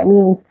you know what that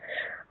means.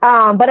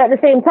 But at the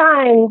same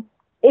time,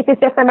 if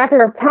it's just a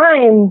matter of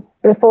time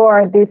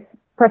before this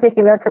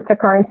particular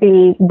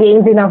cryptocurrency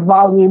gains enough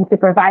volume to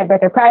provide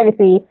better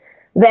privacy,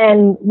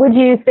 then would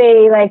you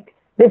say like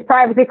this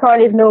privacy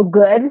coin is no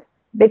good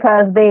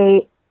because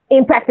it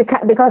in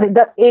practicality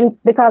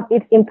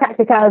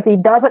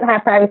doesn't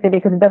have privacy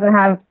because it doesn't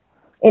have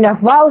enough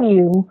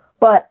volume,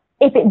 but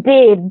if it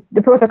did,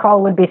 the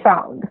protocol would be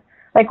found?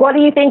 Like, what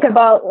do you think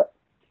about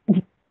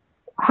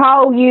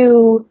how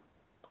you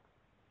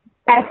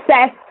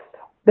assess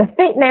the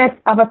fitness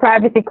of a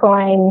privacy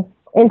coin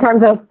in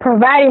terms of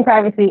providing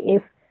privacy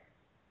if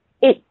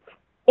it,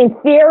 in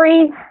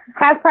theory,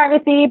 has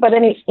privacy, but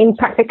then in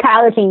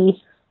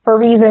practicality, for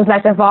reasons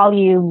like the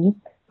volume,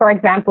 for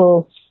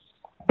example,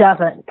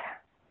 doesn't?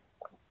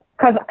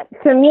 Because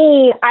to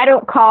me, I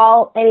don't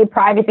call any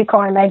privacy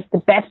coin like the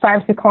best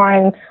privacy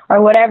coin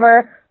or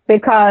whatever,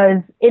 because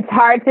it's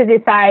hard to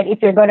decide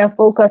if you're going to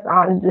focus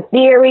on the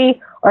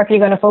theory or if you're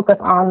going to focus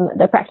on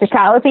the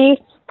practicality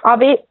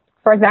of it.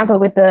 For example,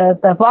 with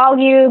the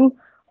volume,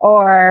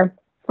 or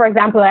for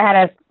example, I had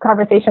a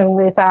conversation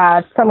with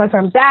someone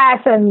from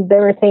Dash, and they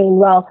were saying,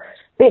 well,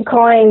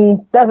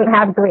 Bitcoin doesn't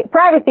have great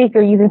privacy if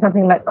you're using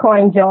something like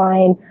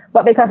CoinJoin,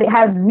 but because it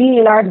has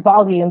really large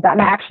volume, that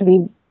might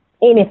actually,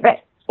 in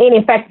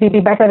effect, be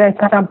better than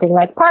something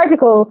like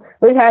Particle,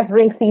 which has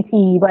Ring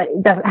CT, but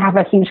it doesn't have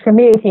a huge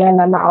community, and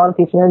then not all of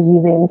people are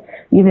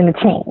using the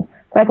chain.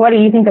 Like, what do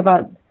you think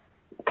about?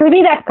 To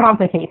me, that's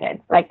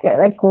complicated. Like,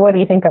 what do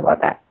you think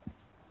about that?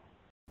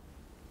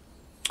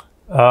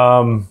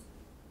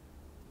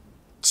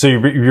 So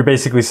you're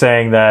basically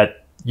saying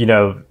that, you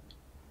know,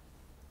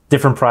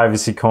 different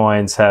privacy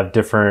coins have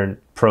different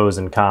pros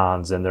and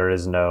cons, and there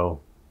is no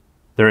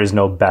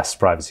best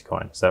privacy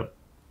coin. So,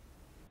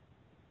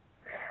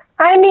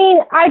 I mean,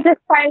 I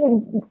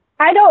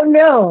don't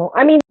know.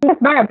 I mean,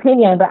 that's my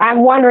opinion, but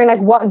I'm wondering like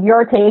what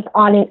your take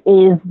on it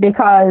is,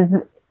 because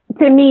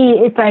to me,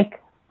 it's like,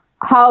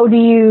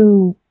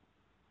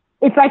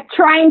 it's like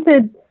trying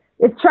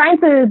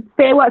to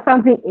say what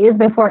something is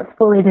before it's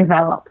fully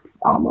developed,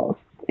 almost.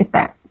 If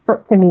that,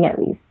 to me at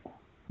least.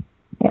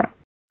 Yeah.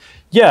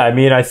 Yeah, I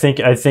mean, I think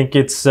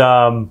it's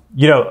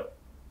you know,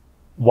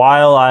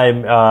 while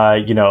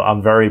I'm you know,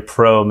 I'm very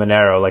pro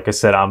Monero. Like I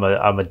said, I'm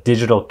a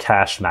digital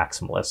cash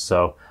maximalist,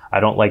 so I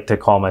don't like to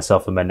call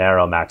myself a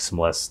Monero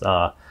maximalist.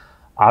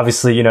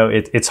 Obviously, you know,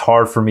 it's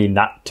hard for me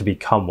not to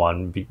become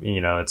one. You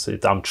know,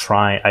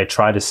 I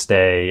try to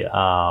stay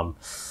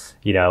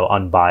you know,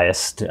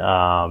 unbiased, you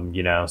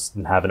know,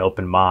 and have an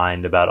open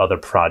mind about other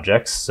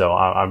projects. So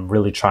I'm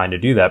really trying to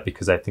do that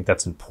because I think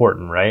that's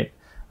important, right?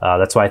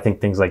 That's why I think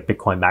things like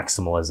Bitcoin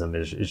maximalism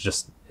is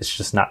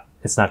just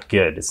not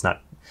good. It's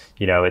not,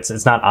 you know,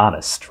 it's not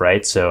honest,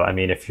 right? So, I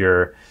mean, if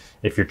you're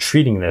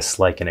treating this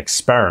like an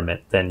experiment,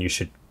 then you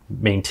should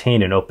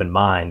maintain an open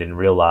mind and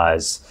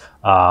realize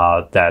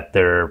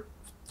that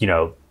you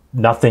know,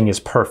 nothing is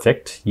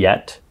perfect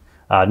yet.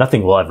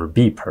 Nothing will ever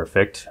be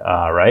perfect,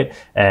 right?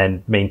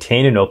 And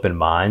maintain an open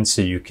mind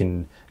so you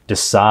can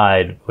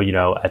decide, you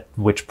know, at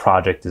which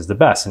project is the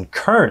best. And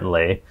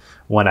currently,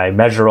 when I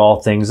measure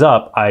all things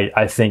up,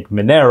 I think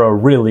Monero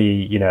really,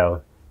 you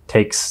know,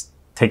 takes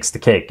the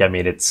cake. I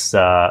mean, it's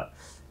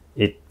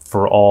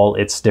for all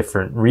its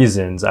different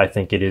reasons, I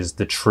think it is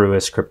the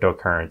truest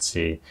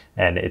cryptocurrency,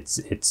 and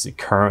it's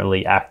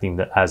currently acting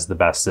as the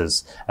best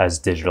as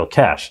digital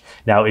cash.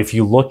 Now, if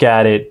you look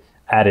at it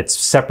at its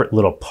separate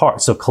little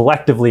parts, so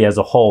collectively as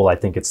a whole, I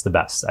think it's the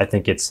best. I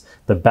think it's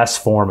the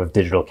best form of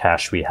digital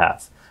cash we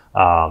have,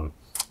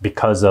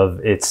 because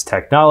of its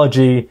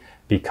technology,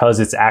 because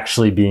it's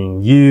actually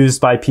being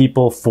used by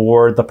people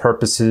for the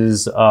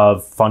purposes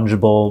of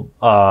fungible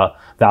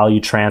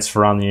value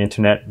transfer on the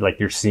internet. Like,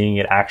 you're seeing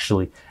it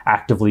actually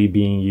actively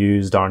being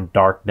used on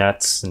dark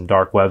nets and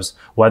dark webs.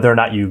 Whether or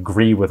not you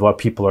agree with what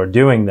people are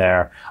doing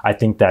there, I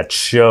think that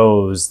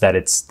shows that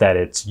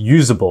it's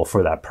usable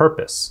for that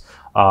purpose.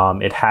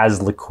 It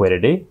has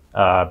liquidity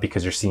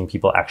because you're seeing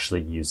people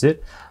actually use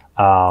it.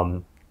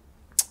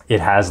 It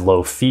has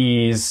low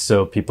fees,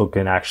 so people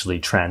can actually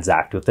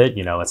transact with it.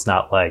 You know, it's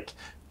not like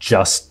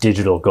just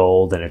digital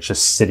gold and it's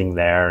just sitting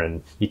there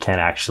and you can't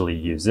actually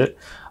use it.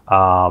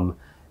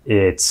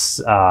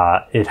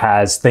 It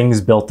has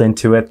things built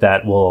into it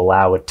that will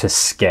allow it to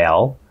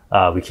scale.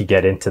 We could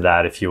get into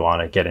that if you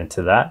want to get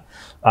into that.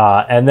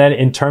 And then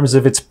in terms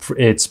of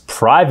its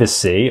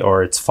privacy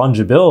or its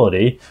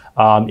fungibility,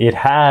 it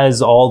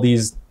has all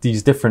these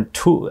different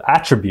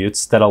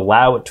attributes that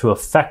allow it to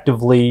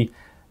effectively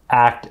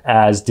act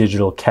as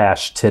digital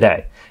cash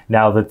today.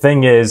 Now, the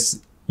thing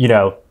is, you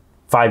know,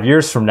 5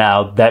 years from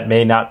now, that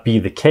may not be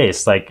the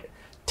case. Like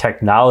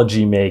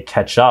technology may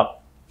catch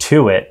up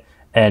to it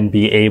and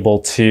be able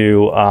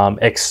to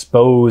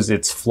expose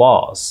its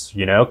flaws,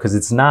 you know, because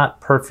it's not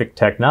perfect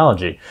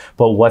technology.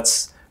 But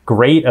what's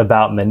great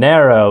about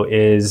Monero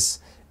is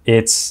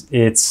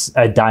it's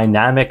a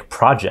dynamic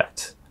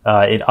project.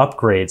 It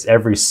upgrades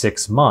every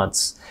 6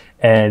 months,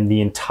 and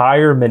the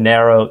entire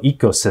Monero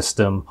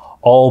ecosystem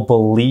all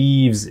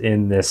believes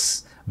in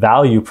this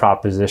value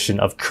proposition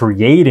of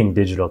creating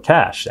digital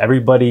cash.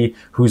 Everybody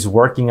who's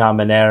working on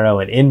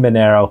Monero and in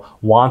Monero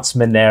wants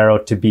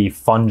Monero to be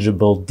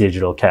fungible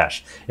digital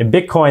cash. In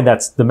Bitcoin,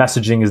 the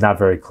messaging is not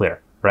very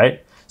clear,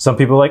 right? Some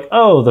people are like,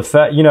 oh,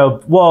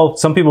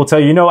 some people tell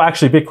you, no,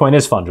 actually Bitcoin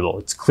is fungible.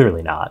 It's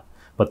clearly not,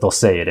 but they'll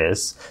say it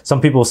is. Some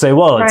people say,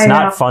 well, it's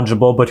not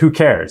fungible, but who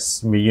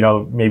cares? I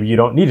mean, maybe you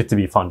don't need it to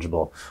be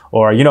fungible,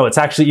 or, it's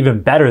actually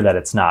even better that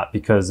it's not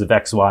because of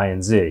X, Y,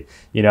 and Z.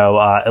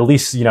 At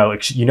least,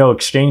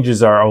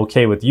 exchanges are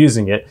okay with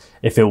using it.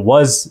 If it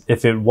was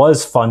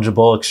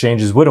fungible,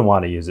 exchanges wouldn't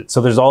want to use it. So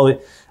there's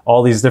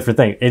all these different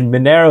things. In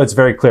Monero, it's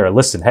very clear.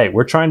 Listen, hey,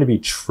 we're trying to be a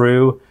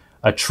true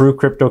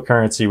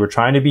cryptocurrency. We're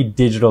trying to be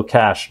digital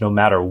cash no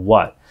matter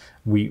what.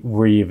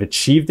 We've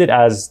achieved it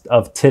as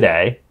of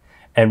today.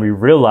 And we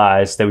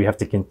realized that we have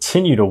to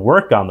continue to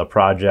work on the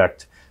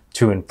project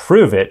to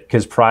improve it,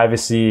 because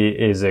privacy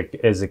is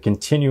a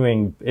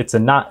continuing, it's a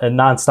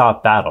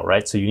nonstop battle,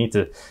 right? So you need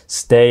to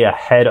stay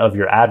ahead of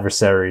your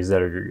adversaries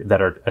that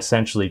are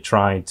essentially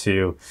trying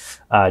to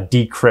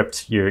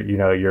decrypt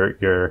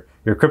your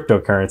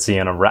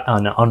cryptocurrency and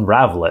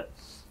unravel it.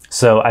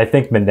 So I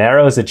think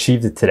Monero has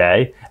achieved it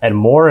today, and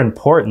more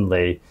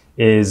importantly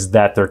is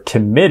that they're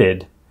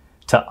committed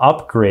to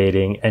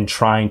upgrading and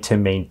trying to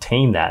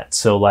maintain that.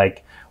 So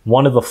like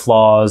one of the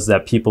flaws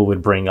that people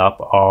would bring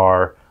up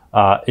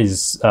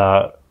is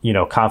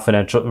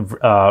confidential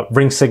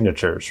ring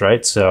signatures,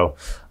 right? So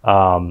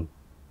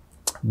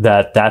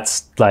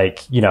that's like,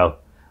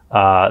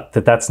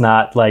 that's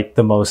not like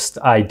the most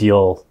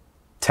ideal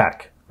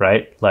tech,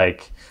 right?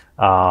 Like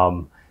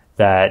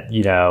that,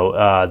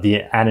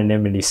 the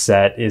anonymity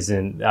set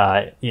isn't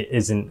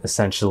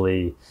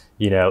essentially,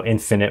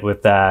 infinite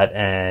with that.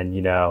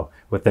 And,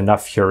 with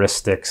enough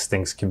heuristics,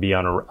 things can be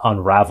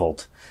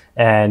unraveled.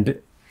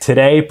 And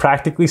today,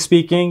 practically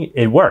speaking,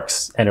 it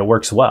works, and it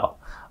works well.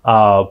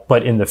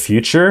 But in the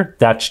future,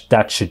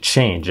 that should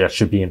change. That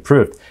should be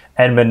improved.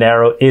 And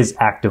Monero is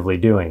actively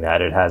doing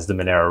that. It has the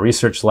Monero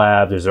Research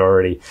Lab. There's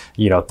already,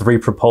 3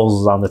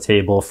 proposals on the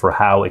table for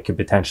how it could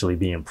potentially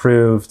be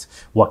improved,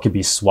 what could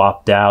be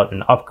swapped out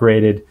and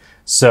upgraded.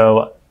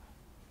 So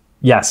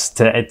yes,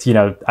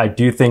 I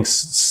do think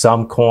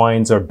some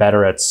coins are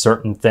better at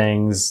certain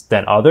things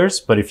than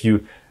others. But if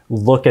you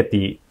look at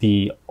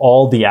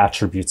all the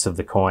attributes of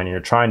the coin and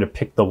you're trying to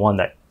pick the one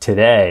that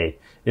today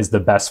is the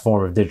best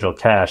form of digital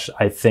cash,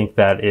 I think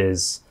that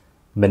is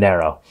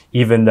Monero.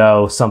 Even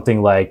though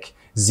something like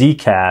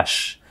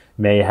Zcash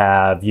may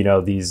have,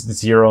 these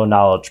zero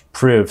knowledge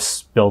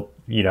proofs built,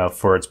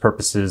 for its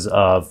purposes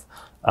of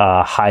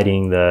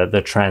hiding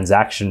the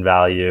transaction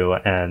value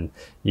and,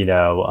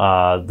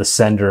 the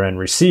sender and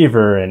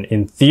receiver, and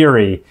in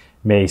theory,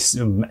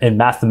 in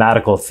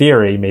mathematical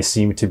theory, may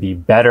seem to be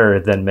better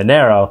than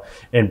Monero.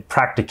 In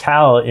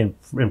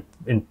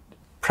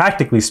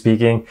practically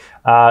speaking,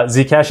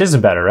 Zcash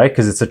isn't better, right?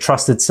 Because it's a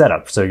trusted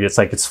setup. So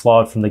it's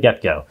flawed from the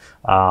get-go.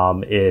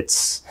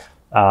 It's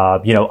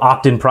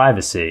opt-in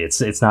privacy.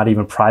 It's not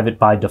even private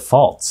by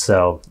default.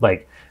 So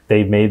like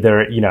they've made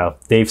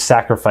they've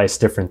sacrificed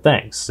different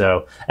things.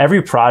 So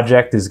every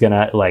project is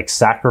gonna like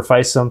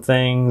sacrifice some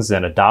things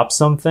and adopt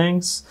some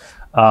things.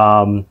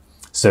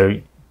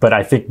 But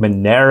I think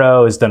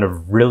Monero has done a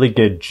really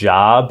good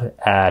job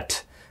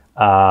at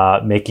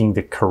making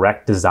the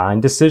correct design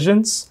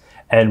decisions,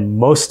 and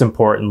most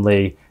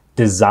importantly,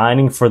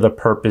 designing for the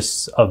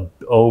purpose of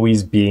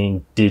always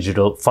being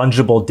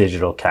fungible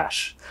digital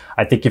cash.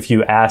 I think if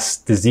you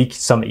ask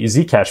some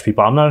Zcash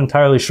people, I'm not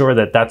entirely sure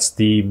that that's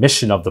the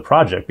mission of the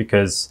project,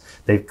 because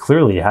they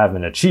clearly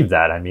haven't achieved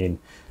that. I mean,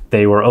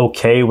 they were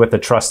okay with the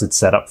trusted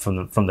setup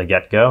from the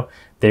get-go.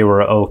 They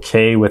were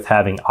okay with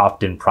having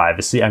opt-in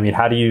privacy. I mean,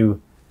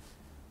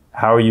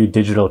 how are you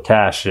digital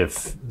cash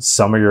if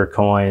some of your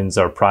coins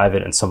are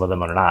private and some of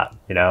them are not?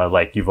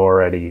 Like you've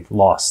already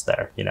lost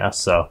there,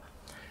 So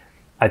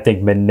I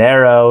think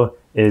Monero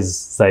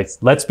is like,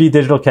 let's be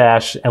digital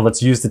cash and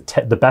let's use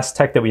the best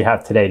tech that we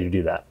have today to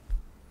do that.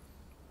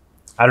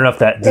 I don't know if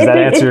does that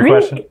answer your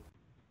question?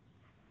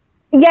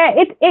 Yeah,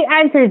 it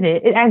answers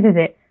it. It answers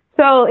it.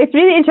 So it's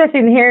really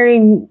interesting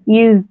hearing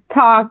you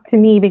talk to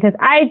me, because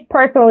I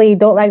personally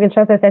don't like the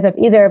trusted setup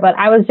either, but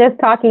I was just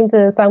talking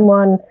to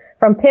someone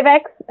from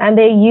PIVX, and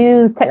they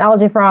use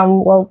technology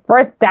from,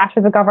 first Dash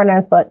as a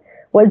governance, but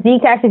what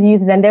Zcash is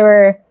using, and they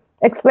were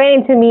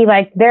explaining to me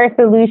like their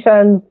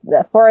solutions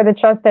for the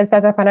trusted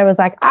setup, and I was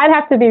like, I'd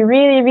have to be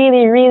really,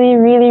 really, really,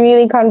 really,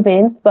 really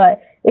convinced.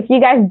 But if you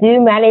guys do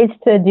manage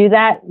to do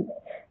that,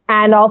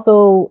 and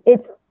also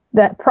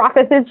the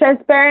process is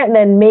transparent,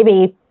 then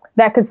maybe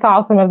that could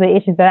solve some of the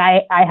issues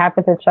that I have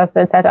with the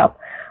trusted setup.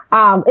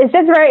 It's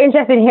just very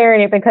interesting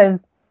hearing it because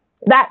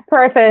that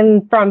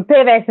person from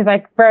PivX is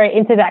like very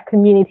into that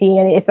community,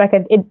 and it's like a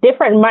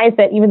different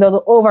mindset, even though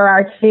the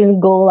overarching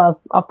goal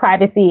of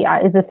privacy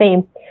is the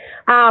same.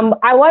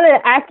 I want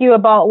to ask you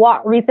about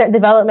what recent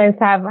developments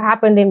have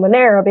happened in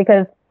Monero,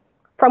 because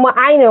from what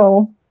I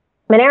know,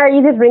 Monero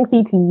uses Ring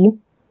CP,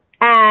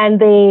 and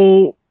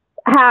they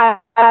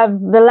have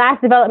the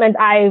last development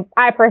I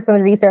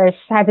personally researched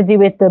had to do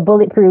with the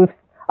bulletproof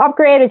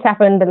upgrade, which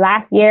happened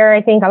last year,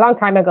 I think, a long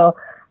time ago,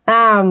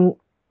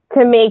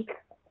 to make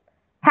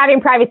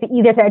having privacy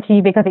easier to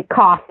achieve because it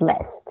costs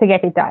less to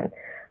get it done.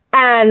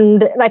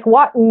 And like,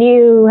 what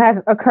new has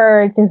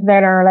occurred since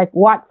then, or like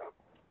what's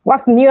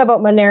new about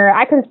Monero?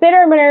 I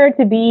consider Monero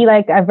to be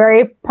like a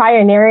very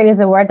pioneering, is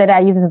the word that I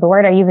use, is the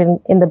word I use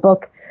in the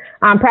book,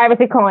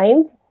 privacy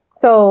coins.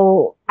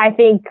 So I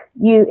think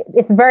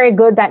it's very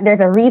good that there's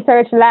a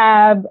research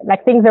lab,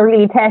 like things are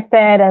really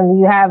tested, and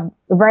you have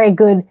very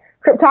good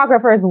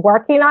cryptographers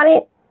working on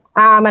it.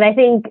 And I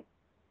think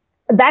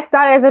that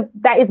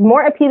is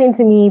more appealing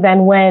to me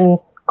than when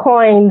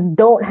coins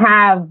don't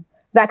have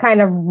that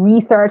kind of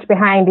research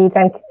behind it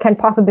and can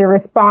possibly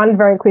respond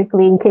very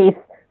quickly in case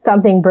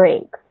something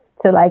breaks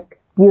to like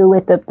deal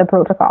with the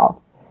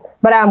protocol.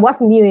 But what's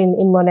new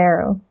in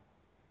Monero?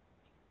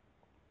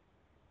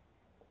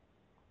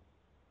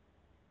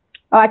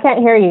 Oh, I can't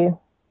hear you.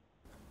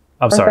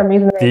 I'm sorry.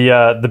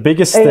 The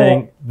biggest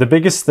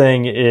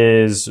thing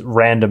is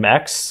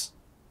RandomX.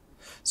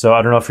 So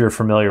I don't know if you're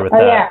familiar with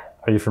that. Yeah.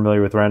 Are you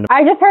familiar with random?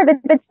 I just heard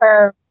the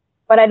term,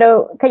 but I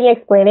don't. Can you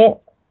explain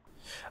it?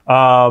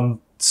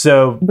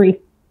 So brief.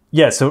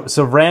 Yeah. So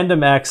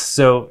RandomX.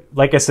 So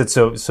like I said,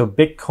 so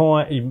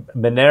Bitcoin,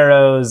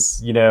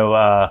 Monero's,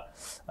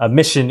 a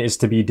mission is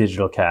to be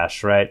digital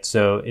cash, right?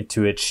 So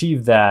to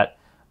achieve that,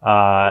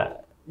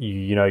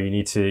 you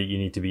need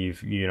to be,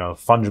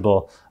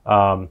 fungible.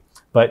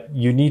 But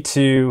you need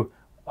to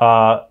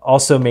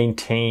also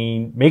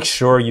make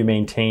sure you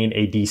maintain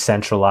a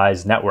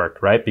decentralized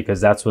network, right? Because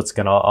that's what's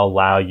going to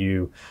allow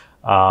you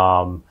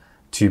to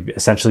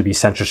essentially be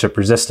censorship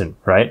resistant,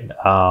 right?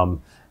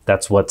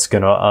 That's what's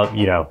going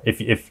to,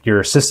 if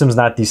your system's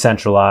not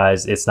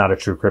decentralized, it's not a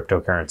true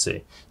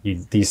cryptocurrency.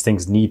 These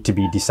things need to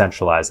be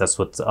decentralized. That's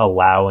what's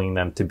allowing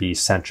them to be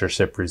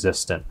censorship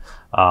resistant.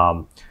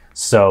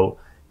 So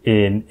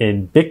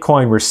in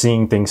Bitcoin, we're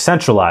seeing things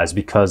centralized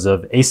because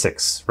of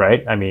ASICs,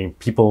 right? I mean,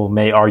 people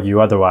may argue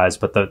otherwise,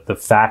 but the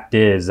fact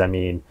is, I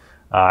mean,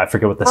 I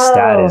forget what the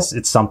stat is.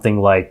 It's something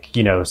like,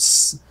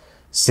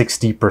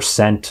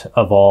 60%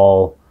 of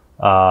all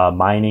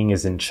mining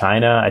is in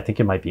China. I think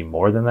it might be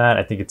more than that.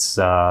 I think it's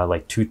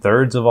like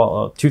two-thirds of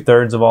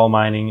all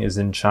mining is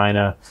in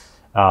China.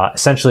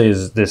 Essentially,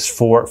 is this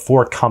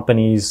four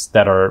companies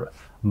that are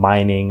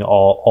mining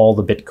all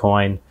the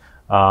Bitcoin.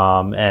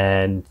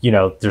 And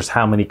there's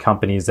how many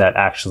companies that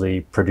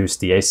actually produce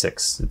the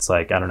ASICs? It's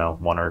like, I don't know,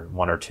 one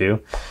or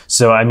two.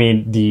 So I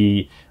mean,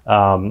 the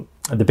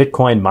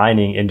Bitcoin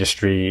mining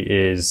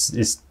industry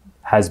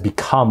has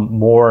become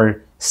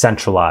more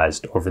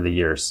centralized over the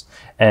years,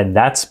 and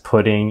that's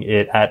putting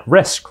it at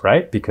risk,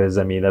 right? Because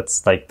I mean,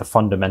 that's like the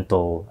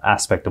fundamental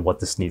aspect of what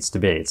this needs to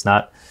be. It's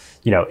not,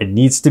 it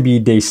needs to be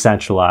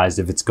decentralized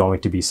if it's going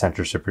to be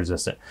censorship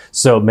resistant.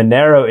 So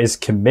Monero is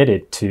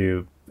committed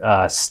to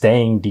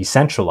staying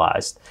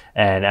decentralized,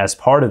 and as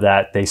part of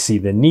that, they see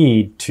the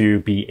need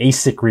to be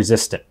ASIC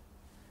resistant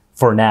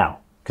for now.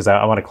 Because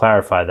I want to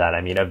clarify that.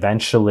 I mean,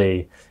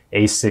 eventually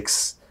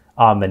ASICs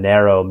on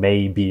Monero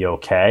may be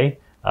okay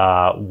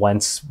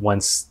once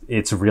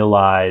it's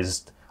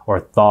realized or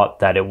thought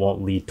that it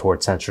won't lead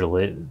towards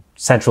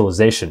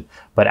centralization.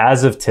 But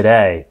as of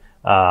today,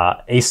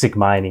 ASIC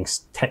mining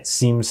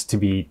seems to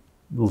be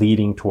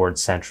leading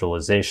towards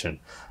centralization.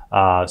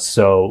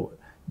 So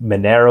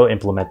Monero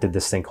implemented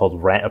this thing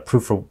called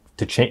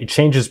it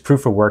changes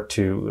proof of work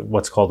to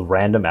what's called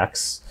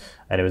RandomX,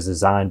 and it was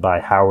designed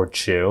by Howard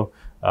Chu,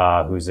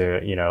 who's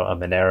a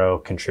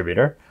Monero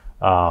contributor.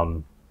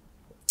 You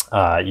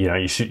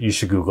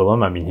should Google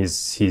him. I mean,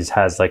 he's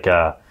has like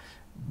a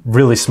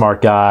really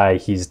smart guy.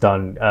 He's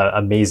done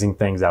amazing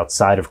things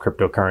outside of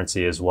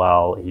cryptocurrency as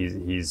well.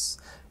 He's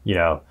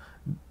very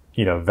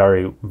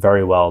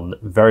well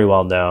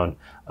known.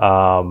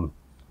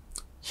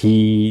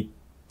 He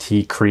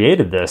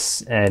created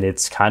this, and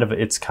it's kind of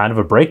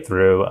a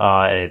breakthrough,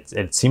 and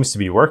it seems to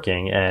be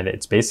working. And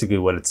it's basically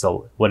what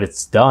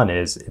it's done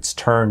is it's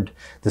turned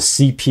the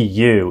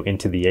CPU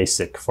into the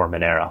ASIC for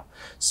Monero.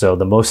 So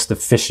the most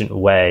efficient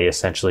way,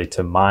 essentially,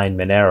 to mine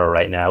Monero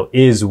right now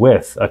is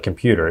with a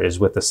computer, is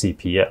with a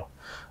CPU.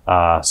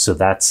 So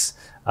that's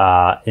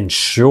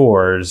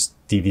ensures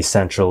the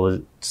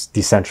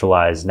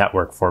decentralized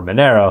network for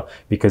Monero,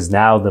 because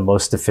now the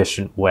most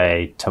efficient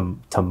way to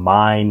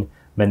mine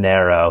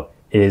Monero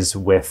is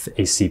with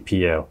a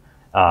CPU,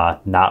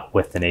 not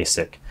with an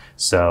ASIC.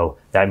 So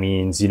that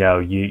means,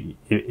 in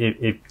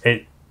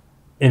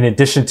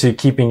addition to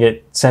keeping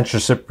it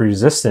censorship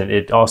resistant,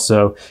 it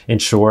also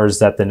ensures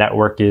that the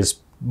network is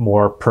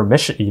more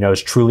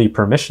is truly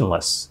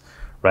permissionless,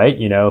 right?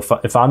 You know,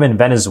 if I'm in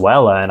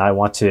Venezuela and I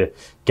want to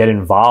get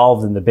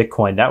involved in the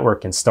Bitcoin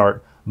network and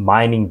start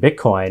mining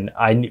Bitcoin,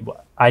 I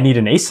need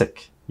an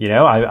ASIC. You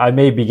know, I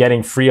may be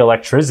getting free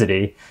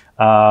electricity,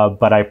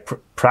 but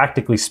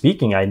practically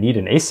speaking, I need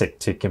an ASIC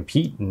to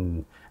compete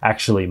and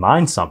actually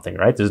mine something,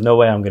 right? There's no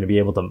way I'm going to be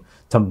able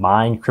to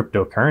mine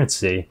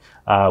cryptocurrency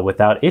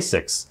without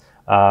ASICs.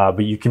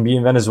 But you can be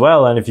in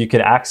Venezuela, and if you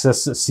could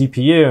access a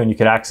CPU and you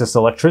could access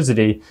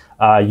electricity,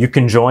 you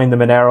can join the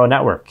Monero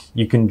network.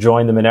 You can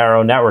join the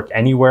Monero network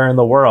anywhere in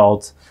the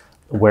world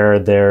where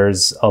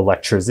there's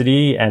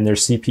electricity and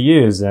there's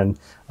CPUs, and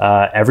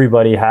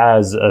everybody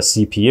has a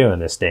CPU in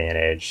this day and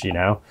age. You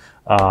know,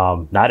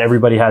 not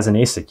everybody has an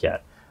ASIC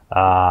yet.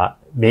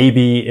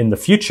 Maybe in the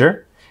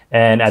future.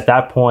 And at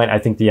that point, I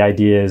think the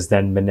idea is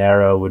then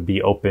Monero would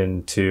be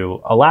open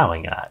to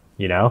allowing that,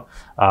 you know?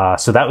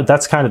 So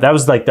that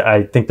was like,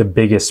 I think the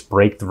biggest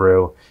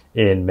breakthrough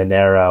in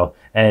Monero.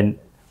 And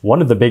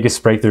one of the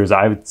biggest breakthroughs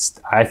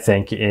I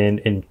think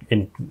in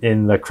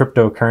the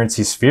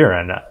cryptocurrency sphere.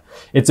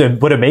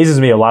 And what amazes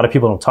me, a lot of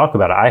people don't talk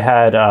about it. I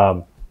had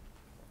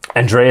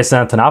Andreas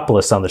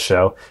Antonopoulos on the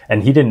show,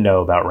 and he didn't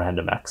know about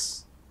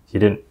RandomX. He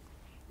didn't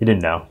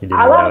know. He didn't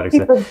a lot know of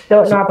people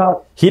don't know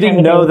about. He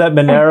didn't know that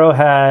Monero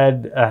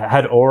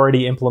had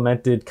already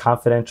implemented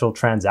confidential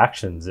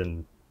transactions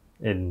in.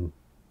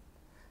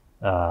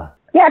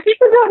 Yeah,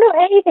 people don't know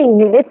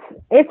anything.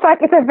 It's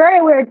a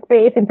very weird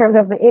space in terms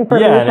of the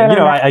information. Yeah, and, you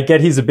know, I get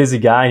he's a busy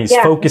guy and he's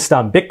focused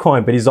on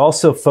Bitcoin, but he's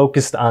also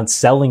focused on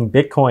selling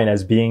Bitcoin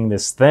as being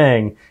this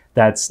thing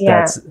that's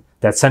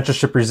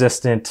censorship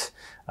resistant,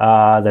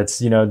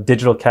 that's, you know,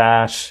 digital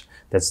cash,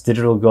 that's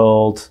digital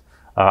gold.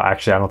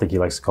 Actually, I don't think he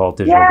likes to call it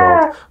digital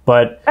gold,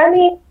 but I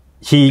mean,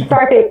 he's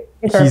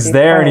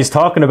there and he's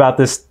talking about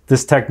this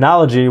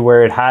technology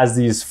where it has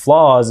these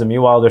flaws, and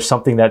meanwhile, there's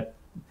something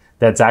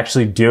that's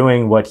actually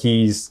doing what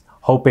he's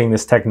hoping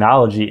this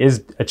technology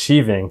is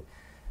achieving,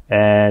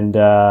 and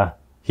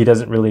he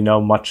doesn't really know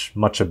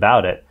much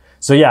about it.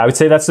 So yeah, I would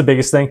say that's the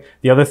biggest thing.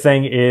 The other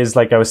thing is,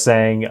 like I was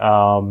saying,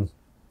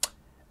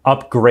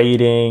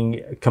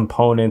 upgrading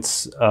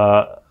components.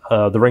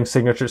 The ring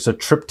signature, so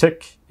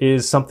triptych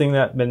is something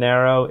that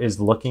Monero is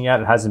looking at.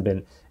 It hasn't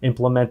been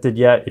implemented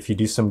yet. If you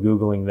do some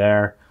Googling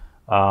there,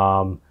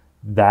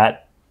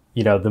 that,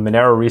 you know, the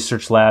Monero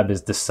Research Lab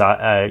is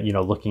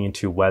looking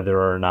into whether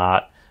or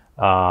not,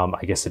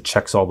 I guess it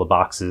checks all the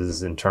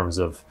boxes in terms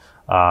of,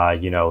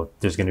 you know,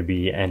 there's going to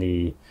be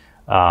any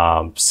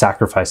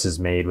sacrifices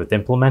made with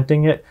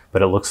implementing it,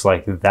 but it looks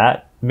like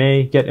that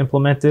may get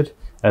implemented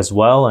as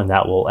well, and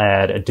that will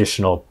add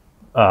additional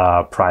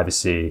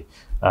privacy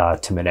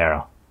to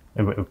Monero,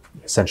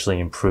 essentially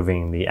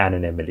improving the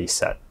anonymity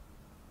set.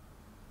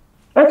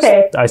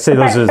 Okay. So I say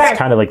those are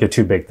kind of like the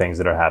two big things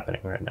that are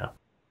happening right now.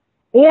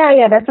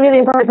 Yeah, that's really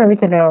important for me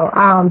to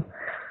know.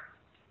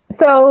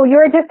 So you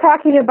were just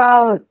talking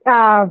about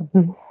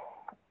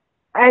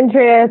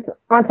Andreas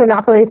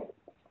Antonopoulos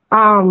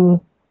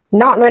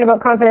not knowing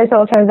about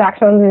confidential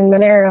transactions in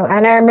Monero,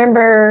 and I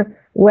remember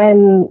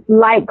when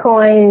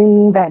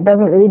Litecoin, that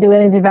doesn't really do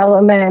any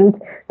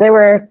development, there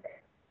were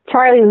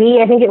Charlie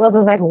Lee, I think it was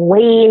like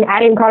Wayne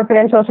adding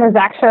confidential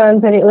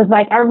transactions, and it was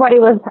like everybody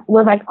was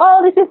like,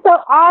 oh, this is so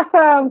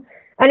awesome.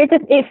 And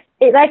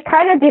it like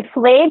kind of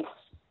deflates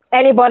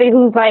anybody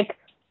who's like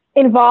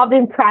involved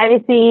in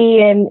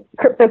privacy and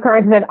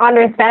cryptocurrencies and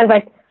understands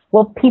like,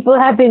 well, people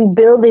have been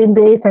building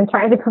this and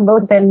trying to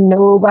promote it and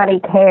nobody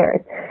cares.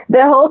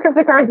 The whole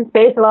cryptocurrency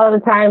space, a lot of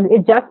the time,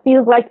 it just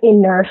feels like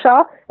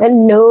inertia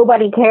and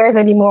nobody cares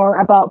anymore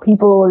about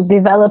people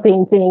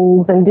developing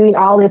things and doing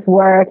all this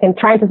work and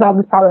trying to solve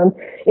this problem.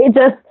 It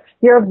just,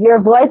 your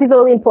voice is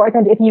only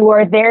important if you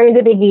were there in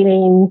the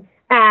beginning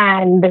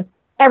and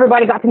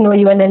everybody got to know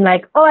you, and then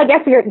like, oh, I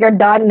guess you're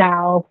done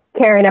now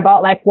caring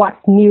about like what's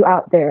new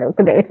out there.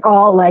 Because it's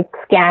all like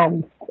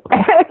scams,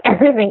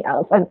 everything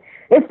else. And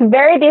it's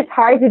very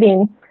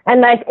disheartening.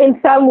 And like in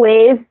some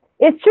ways,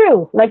 it's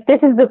true. Like this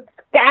is the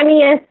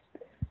scammiest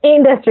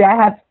industry I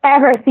have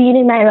ever seen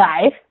in my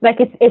life. Like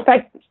it's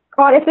like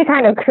honestly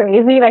kind of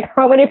crazy. Like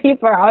how many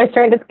people are always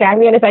trying to scam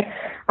me, and it's like,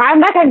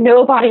 I'm like a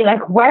nobody.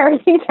 Like why are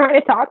you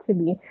trying to talk to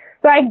me?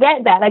 So I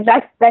get that. Like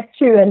that's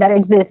true and that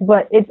exists.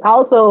 But it's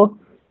also,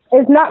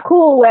 it's not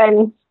cool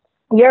when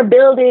you're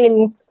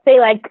building, say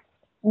like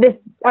this,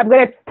 I'm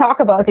going to talk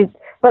about it,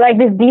 but like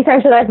this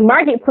decentralized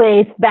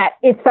marketplace that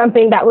is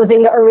something that was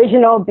in the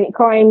original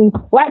Bitcoin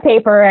white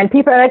paper, and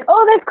people are like,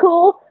 oh, that's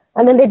cool.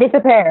 And then they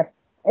disappear.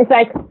 It's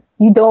like,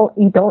 you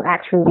don't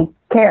actually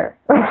care,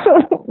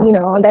 you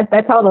know, and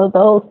that's how the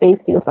whole space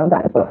feels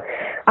sometimes. So,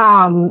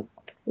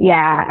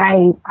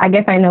 yeah, I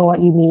guess I know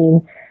what you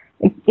mean.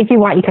 If you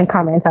want, you can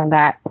comment on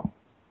that.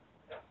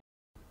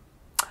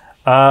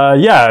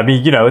 Yeah, I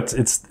mean, you know,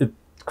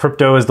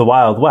 crypto is the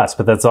Wild West,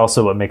 but that's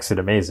also what makes it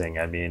amazing.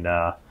 I mean,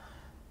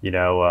 you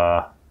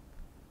know,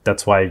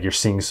 that's why you're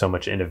seeing so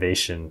much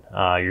innovation.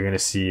 You're going to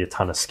see a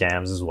ton of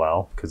scams as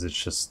well, because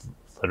it's just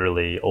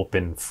literally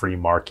open free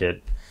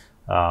market.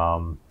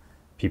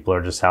 People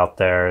are just out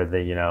there.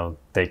 They, you know,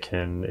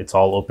 it's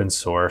all open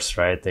source,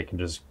 right? They can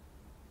just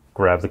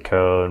grabbed the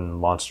code and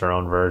launched their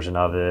own version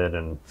of it.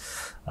 And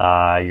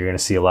you're going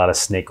to see a lot of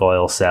snake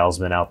oil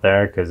salesmen out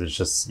there, because it's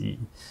just,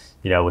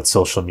 with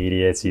social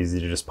media, it's easy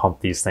to just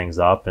pump these things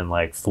up and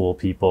like fool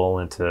people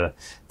into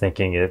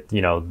thinking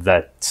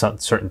that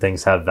certain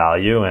things have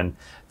value. And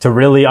to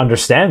really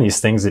understand these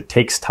things, it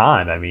takes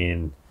time. I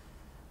mean,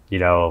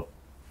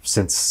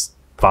 since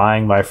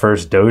buying my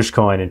first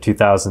Dogecoin in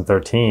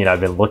 2013, I've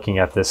been looking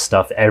at this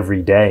stuff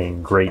every day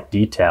in great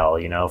detail,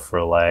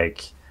 for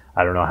like,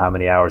 I don't know how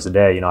many hours a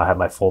day. I have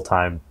my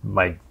full-time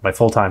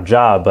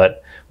job,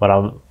 but when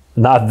I'm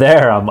not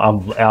there,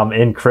 I'm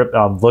in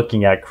crypto, I'm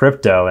looking at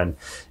crypto. And,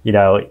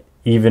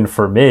 even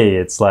for me,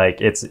 it's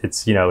like,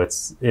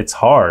 it's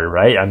hard,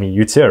 right? I mean,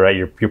 you too, right?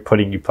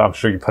 I'm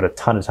sure you put a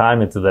ton of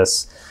time into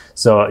this.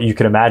 So you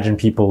can imagine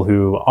people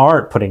who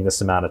aren't putting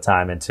this amount of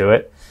time into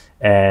it,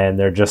 and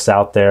they're just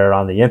out there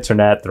on the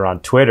internet, they're on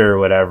Twitter or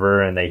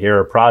whatever, and they hear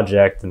a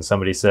project and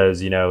somebody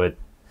says,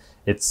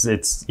 it's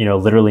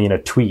literally in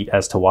a tweet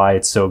as to why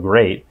it's so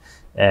great.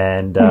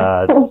 And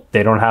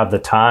they don't have the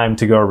time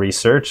to go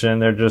research,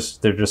 and they're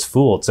just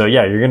fooled. So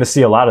yeah, you're going to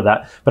see a lot of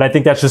that. But I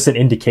think that's just an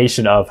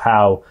indication of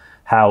how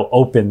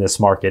open this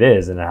market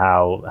is, and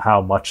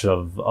how much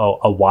of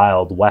a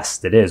wild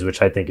west it is,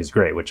 which I think is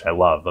great, which I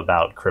love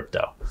about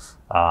crypto.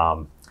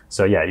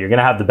 So yeah, you're going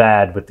to have the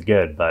bad with the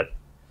good, but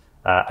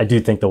I do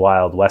think the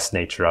wild west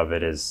nature of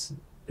it is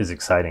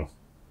exciting.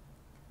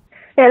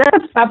 Yeah,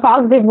 that's a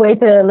positive way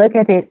to look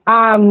at it.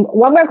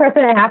 One more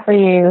question I have for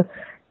you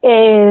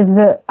is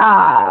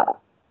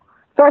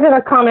sort of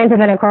a comment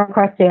and then a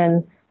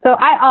question. So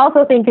I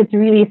also think it's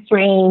really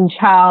strange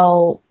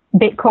how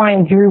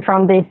Bitcoin grew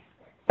from this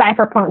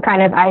cypherpunk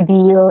kind of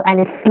ideal, and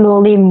it's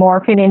slowly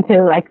morphing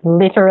into like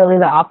literally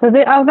the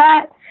opposite of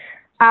that.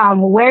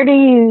 Where do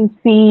you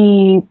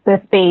see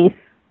the space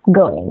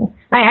going?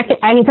 I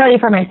can tell you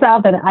for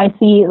myself that I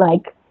see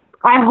like,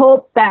 I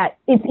hope that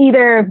it's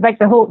either like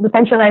the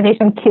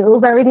centralization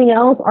kills everything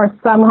else, or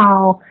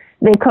somehow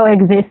they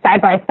coexist side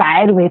by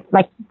side with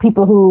like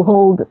people who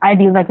hold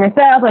ideas like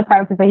yourself, like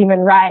privacy is a human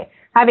right,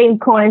 having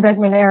coins like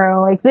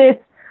Monero exist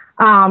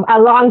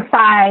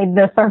alongside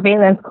the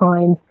surveillance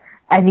coins,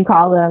 as you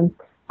call them.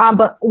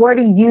 But where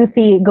do you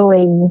see it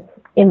going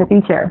in the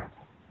future?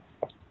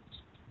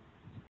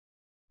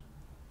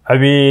 I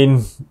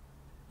mean,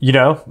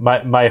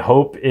 my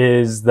hope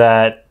is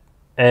that,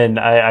 and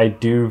I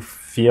do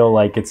feel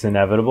like it's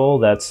inevitable,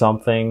 that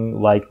something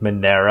like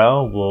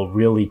Monero will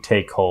really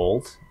take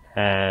hold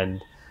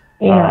and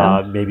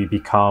maybe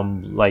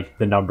become like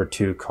the number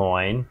 2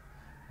 coin.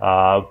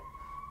 Monero,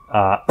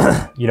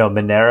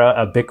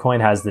 Bitcoin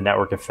has the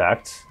network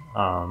effect.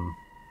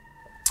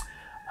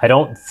 I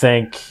don't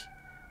think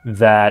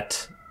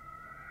that,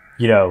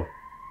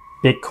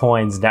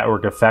 Bitcoin's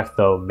network effect,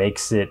 though,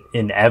 makes it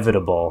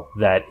inevitable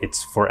that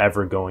it's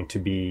forever going to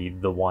be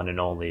the one and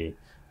only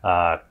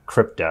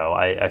crypto.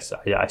 I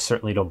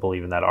certainly don't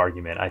believe in that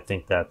argument. I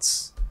think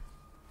that's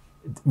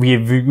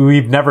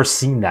we've never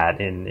seen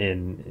that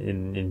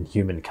in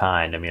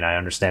humankind. I mean, I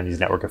understand these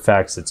network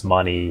effects. It's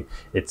money.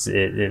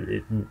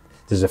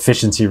 There's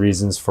efficiency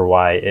reasons for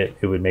why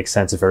it would make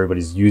sense if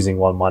everybody's using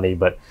one money,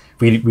 but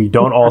we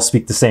don't all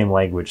speak the same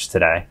language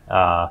today.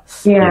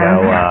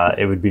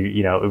 It would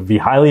be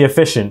highly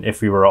efficient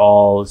if we were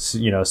all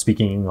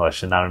speaking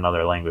English and not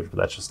another language, but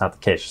that's just not the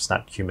case. It's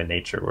not human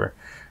nature.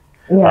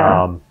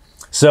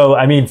 So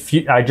I mean,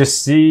 I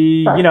just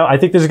see, I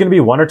think there's going to be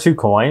 1 or 2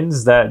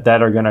 coins that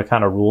are going to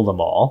kind of rule them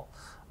all.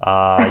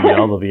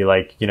 There'll be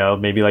like,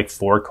 maybe like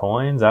 4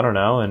 coins, I don't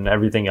know, and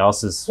everything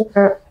else is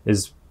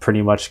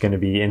pretty much going to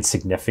be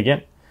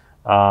insignificant.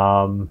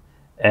 And,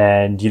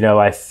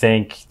 I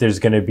think there's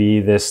going to be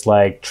this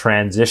like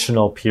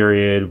transitional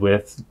period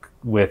with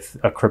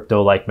a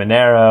crypto like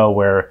Monero,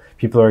 where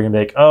people are going to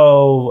be like,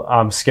 oh,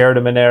 I'm scared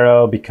of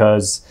Monero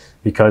because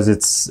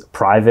it's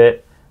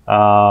private.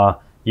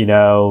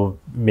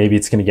 Maybe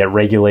it's going to get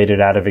regulated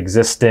out of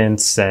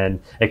existence, and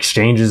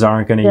exchanges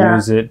aren't going to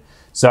use it.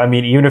 So, I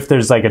mean, even if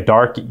there's like a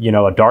dark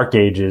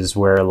ages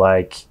where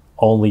like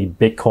only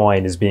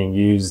Bitcoin is being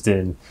used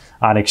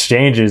on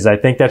exchanges, I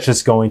think that's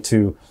just going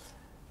to,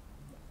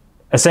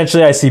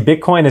 essentially, I see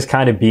Bitcoin as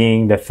kind of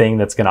being the thing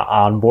that's going to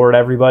onboard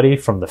everybody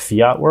from the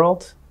fiat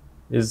world,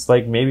 is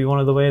like maybe one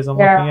of the ways I'm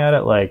looking at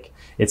it. Like,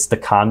 it's the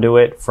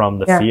conduit from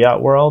the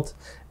fiat world.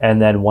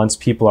 And then once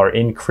people are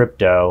in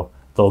crypto,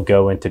 they'll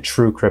go into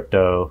true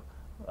crypto,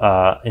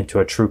 into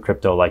a true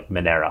crypto like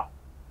Monero.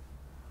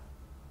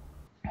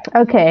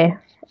 Okay.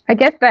 I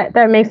guess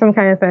that makes some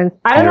kind of sense.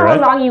 I don't know how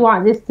long you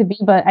want this to be,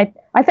 but I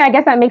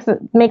guess that makes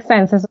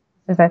sense.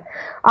 But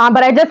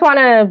I just want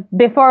to,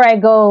 before I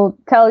go,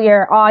 tell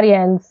your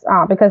audience,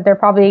 because they're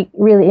probably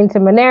really into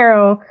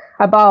Monero,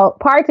 about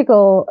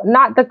Particle,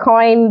 not the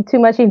coin too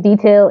much in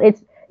detail.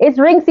 It's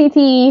Ring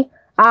CT.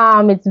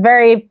 It's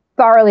very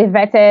thoroughly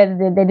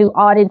vetted. They do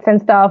audits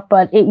and stuff,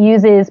 but it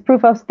uses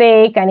proof of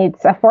stake, and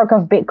it's a fork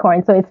of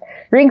Bitcoin. So it's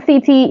Ring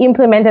CT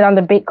implemented on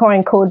the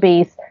Bitcoin code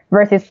base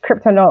versus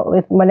CryptoNote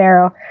with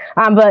Monero.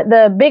 But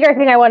the bigger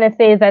thing I want to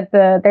say is that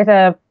there's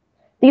a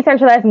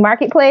decentralized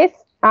marketplace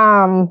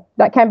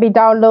that can be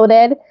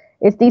downloaded.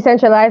 It's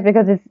decentralized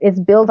because it's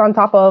built on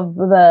top of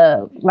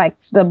the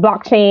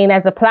blockchain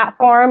as a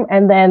platform,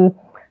 and then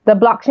the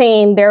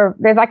blockchain,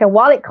 there's like a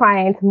wallet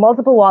client,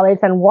 multiple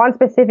wallets, and one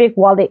specific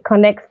wallet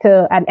connects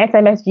to an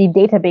XMSG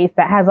database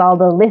that has all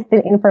the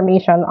listed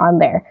information on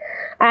there.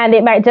 And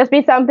it might just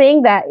be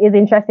something that is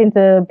interesting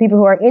to people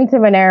who are into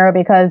Monero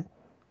because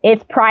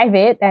it's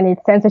private and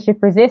it's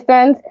censorship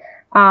resistant,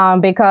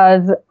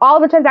 because all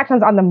the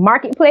transactions on the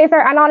marketplace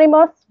are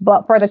anonymous,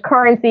 but for the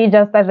currency,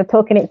 just as the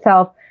token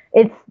itself,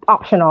 it's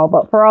optional.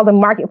 But for all the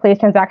marketplace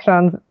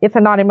transactions, it's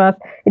anonymous.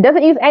 It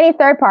doesn't use any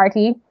third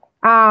party.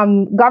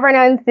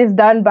 Governance is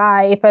done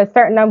by if a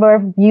certain number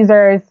of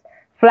users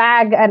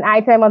flag an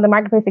item on the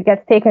marketplace, it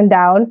gets taken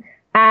down.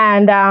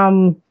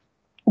 And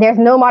there's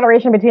no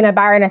moderation between a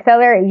buyer and a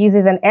seller. It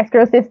uses an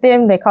escrow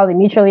system. They call it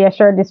mutually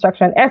assured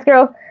destruction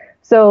escrow.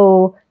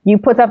 So you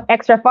put up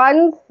extra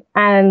funds,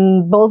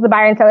 and both the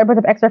buyer and seller put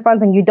up extra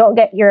funds, and you don't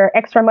get your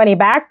extra money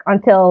back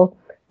until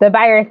the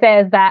buyer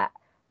says that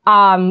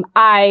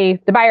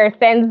the buyer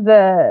sends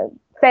the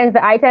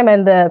item,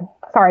 and the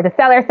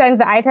seller sends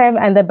the item,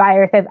 and the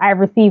buyer says, I've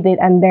received it,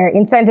 and they're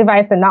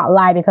incentivized to not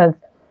lie because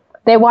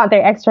they want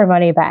their extra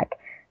money back.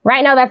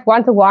 Right now, that's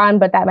 1-to-1,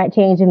 but that might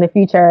change in the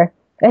future.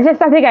 It's just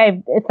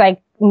something it's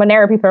like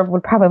Monero people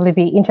would probably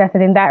be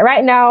interested in that.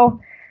 Right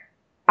now,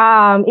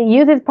 it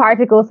uses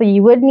Particle, so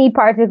you would need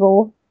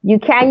Particle. You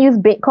can use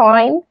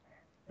Bitcoin.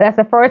 That's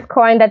the first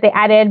coin that they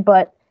added,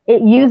 but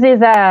it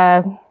uses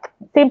a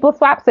simple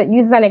swap, so it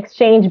uses an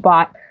exchange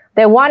bot.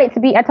 They want it to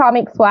be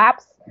atomic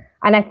swaps,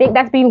 and I think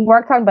that's being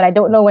worked on, but I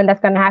don't know when that's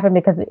going to happen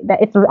because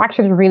it's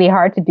actually really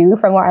hard to do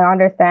from what I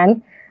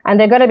understand. And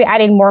they're going to be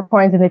adding more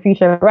coins in the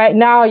future. Right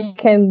now, you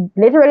can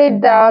literally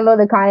download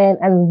the client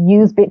and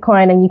use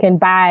Bitcoin, and you can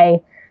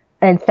buy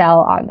and sell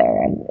on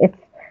there. And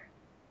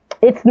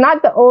it's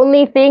not the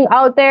only thing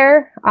out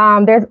there.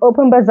 There's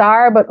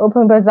OpenBazaar, but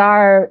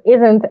OpenBazaar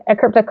isn't a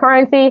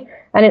cryptocurrency,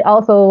 and it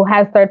also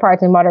has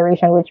third-party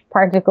moderation, which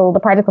the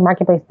Particle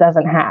Marketplace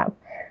doesn't have.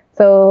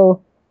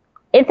 So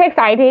it's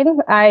exciting.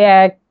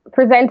 I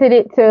presented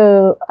it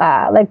to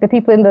the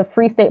people in the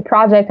Free State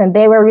Project, and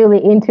they were really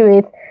into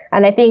it.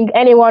 And I think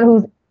anyone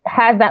who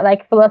has that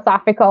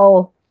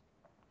philosophical,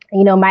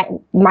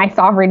 my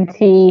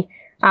sovereignty,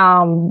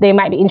 they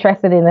might be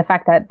interested in the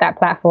fact that that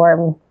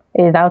platform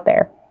is out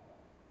there.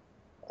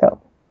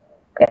 So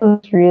it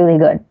looks really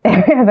good.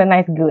 It has a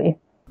nice GUI.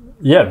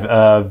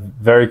 Yeah,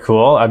 very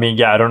cool. I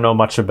mean, I don't know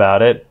much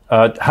about it.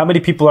 How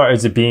many people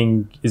is it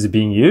being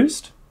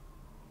used?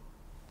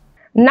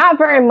 Not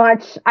very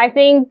much. I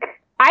think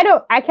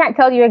I can't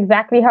tell you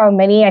exactly how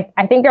many.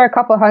 I think there are a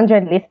couple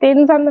hundred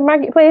listings on the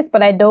marketplace,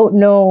 but I don't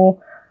know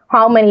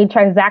how many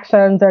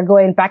transactions are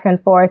going back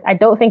and forth. I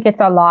don't think it's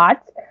a lot.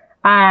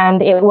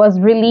 And it was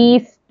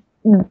released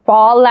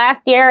fall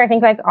last year, I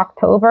think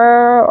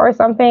October or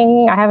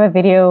something. I have a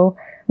video.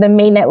 The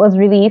mainnet was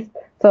released.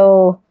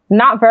 So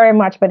not very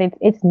much, but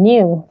it's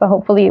new. So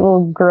hopefully it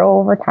will grow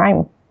over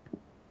time.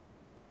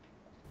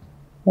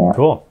 Yeah.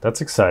 Cool.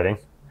 That's exciting.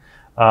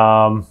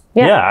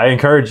 I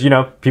encourage,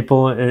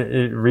 people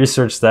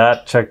research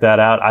that, check that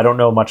out. I don't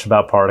know much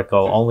about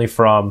Particle, only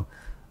from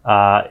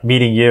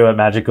meeting you at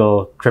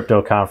Magical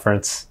Crypto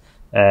Conference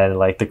and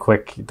the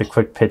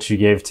quick pitch you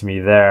gave to me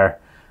there.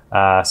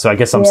 So I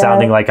guess I'm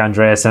sounding like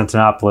Andreas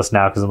Antonopoulos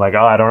now because I'm like,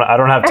 I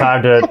don't have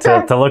time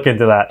to look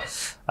into that.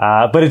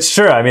 But it's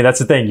true. I mean, that's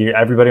the thing.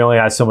 Everybody only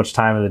has so much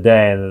time in the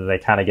day, and then they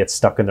kind of get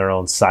stuck in their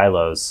own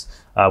silos,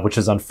 which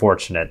is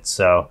unfortunate.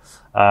 So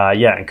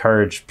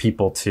encourage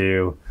people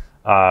to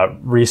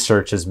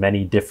research as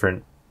many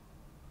different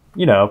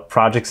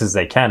projects as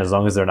they can, as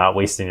long as they're not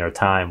wasting their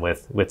time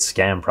with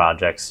scam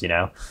projects.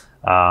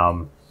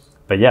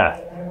 But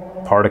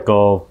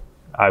Particle,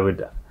 I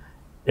would.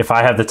 If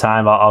I have the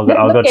time, I'll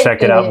go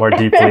check it out more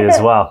deeply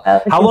as well.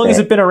 How long has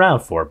it been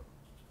around for,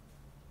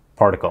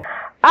 Particle?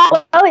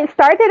 Well, it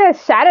started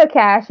as Shadow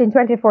Cash in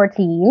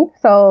 2014.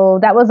 So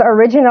that was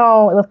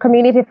original. It was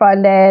community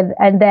funded.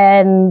 And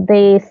then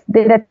they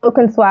did a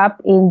token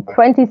swap in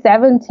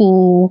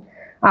 2017,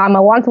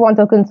 a one-to-one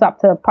token swap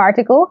to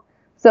Particle.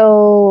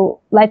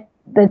 So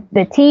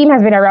the team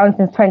has been around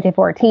since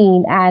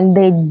 2014, and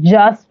they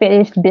just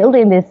finished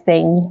building this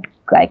thing.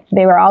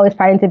 They were always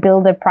trying to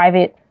build a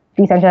private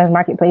decentralized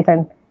marketplace,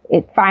 and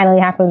it finally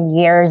happened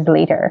years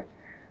later.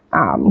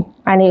 And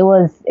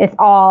it's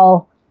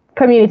all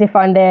community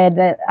funded.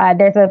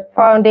 There's a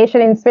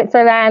foundation in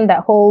Switzerland that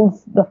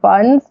holds the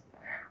funds.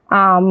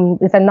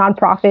 It's a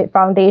nonprofit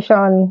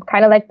foundation,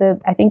 kind of like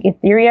I think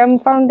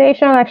Ethereum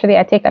Foundation. Actually,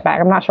 I take that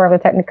back. I'm not sure of the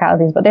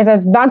technicalities, but there's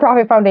a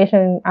nonprofit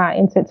foundation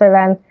in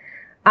Switzerland.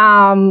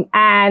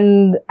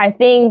 And I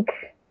think,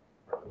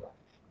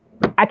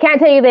 I can't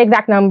tell you the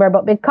exact number,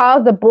 but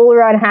because the bull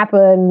run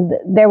happened,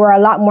 there were a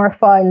lot more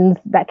funds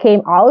that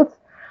came out,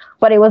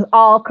 but it was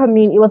all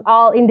it was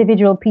all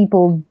individual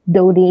people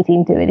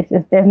donating to it. It's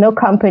just, there's no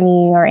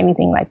company or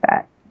anything like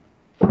that.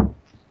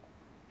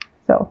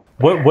 So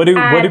what do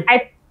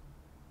I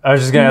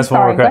was just going to ask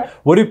one more question.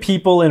 What do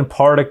people in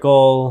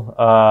Particle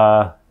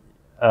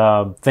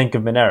think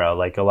of Monero?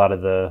 Like a lot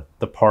of the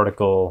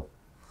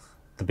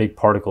big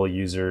particle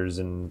users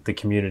and the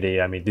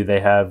community. I mean, do they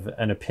have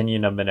an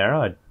opinion of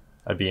Monero?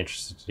 I'd be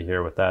interested to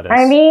hear what that is.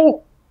 I mean,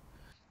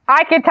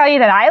 I could tell you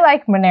that I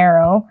like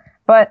Monero,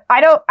 but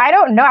I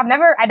don't know.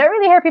 I don't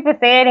really hear people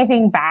say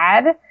anything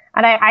bad.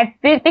 And I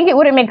think it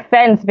wouldn't make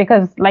sense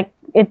because like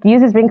it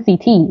uses ring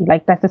CT.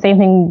 Like that's the same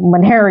thing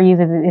Monero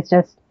uses. It's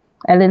just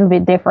a little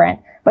bit different.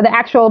 But the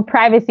actual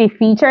privacy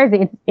features,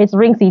 it's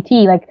ring CT.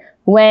 Like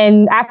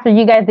when after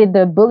you guys did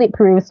the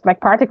bulletproofs, like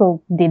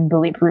Particle did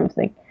bulletproofs,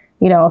 like,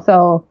 you know,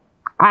 so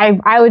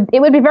it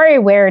would be very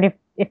weird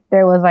if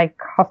there was like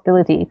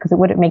hostility because it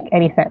wouldn't make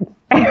any sense.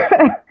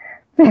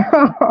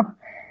 So,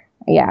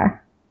 yeah.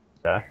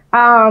 Okay.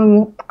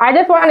 I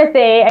just want to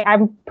say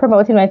I'm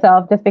promoting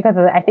myself just because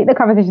I think the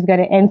conversation is going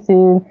to end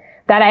soon.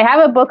 That I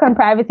have a book on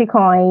privacy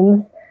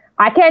coins.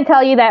 I can't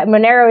tell you that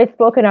Monero is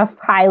spoken of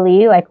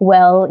highly, like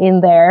well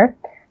in there.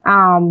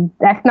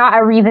 That's not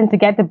a reason to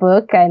get the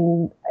book.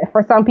 And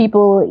for some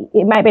people,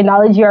 it might be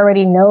knowledge you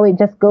already know. It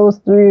just goes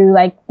through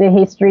like the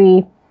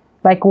history,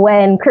 like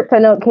when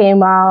CryptoNote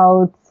came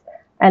out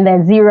and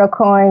then zero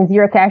coins,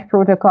 zero cash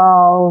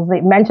protocols.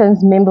 It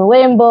mentions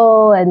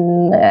Mimblewimble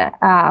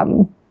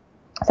and,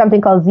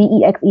 something called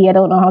ZEXE. I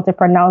don't know how to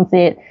pronounce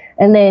it.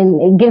 And then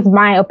it gives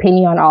my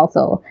opinion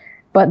also.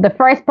 But the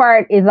first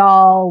part is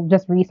all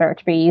just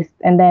research based.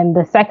 And then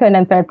the second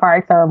and third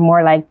parts are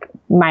more like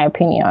my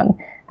opinion.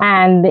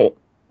 And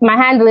my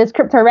handle is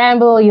Crypto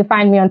Ramble. You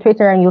find me on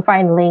Twitter and you'll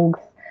find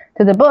links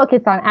to the book.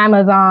 It's on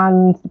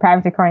Amazon, the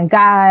Privacy Coin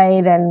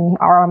Guide, and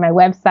or on my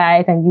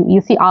website. And you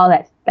see all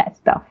that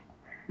stuff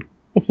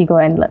if you go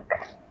and look.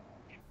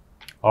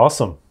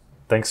 Awesome.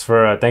 Thanks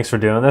for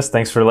doing this.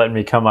 Thanks for letting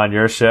me come on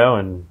your show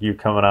and you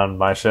coming on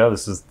my show.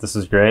 This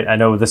is great. I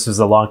know this was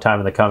a long time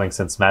in the coming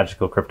since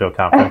Magical Crypto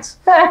Conference.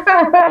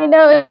 I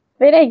know it's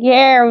been a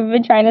year. We've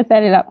been trying to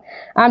set it up.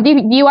 Do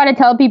you want to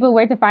tell people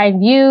where to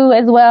find you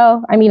as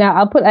well? I mean,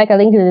 I'll put like a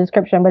link to the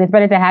description, but it's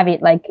better to have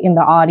it like in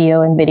the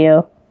audio and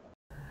video.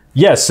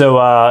 Yeah. So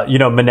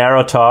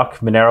Monero Talk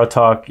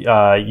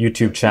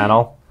YouTube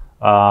channel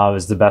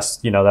is the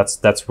best. You know,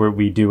 that's where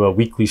we do a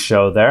weekly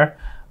show there.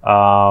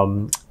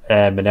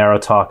 And Monero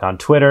Talk on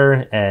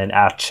Twitter, and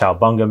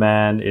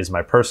 @ChowBungaman is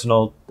my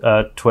personal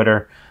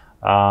Twitter.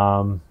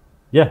 I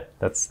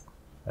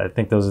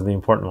think those are the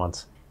important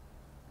ones.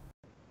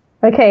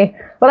 Okay.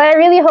 Well, I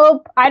really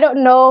hope, I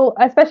don't know,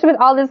 especially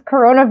with all this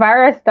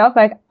coronavirus stuff,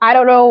 like, I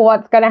don't know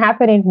what's going to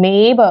happen in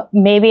May, but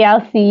maybe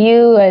I'll see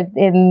you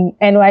in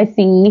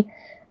NYC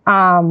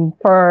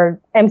for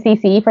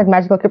MCC, for the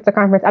Magical Crypto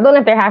Conference. I don't know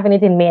if they're having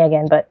it in May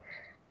again, but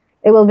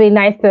it will be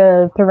nice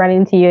to run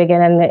into you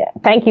again. And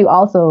thank you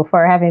also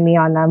for having me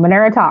on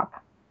Monero Talk.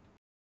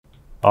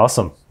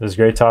 Awesome. It was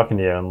great talking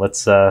to you. And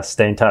let's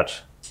stay in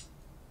touch.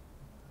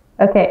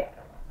 Okay.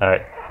 All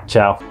right.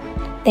 Ciao.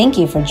 Thank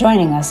you for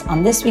joining us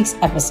on this week's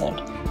episode.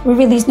 We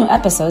release new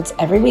episodes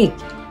every week.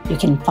 You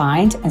can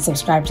find and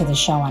subscribe to the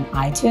show on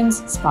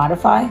iTunes,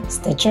 Spotify,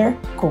 Stitcher,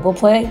 Google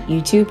Play,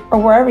 YouTube, or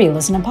wherever you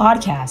listen to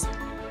podcasts.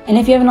 And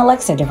if you have an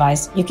Alexa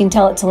device, you can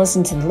tell it to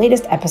listen to the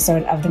latest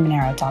episode of the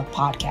Monero Talk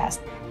podcast.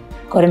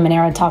 Go to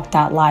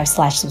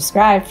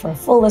monerotalk.live/subscribe for a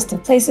full list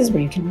of places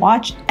where you can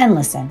watch and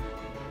listen.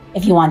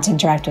 If you want to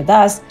interact with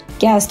us,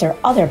 guests, or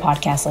other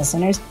podcast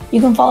listeners, you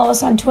can follow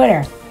us on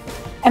Twitter.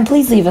 And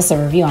please leave us a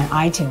review on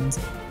iTunes.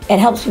 It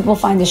helps people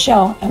find the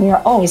show, and we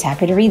are always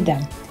happy to read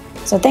them.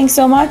 So thanks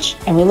so much,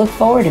 and we look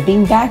forward to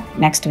being back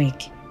next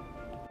week.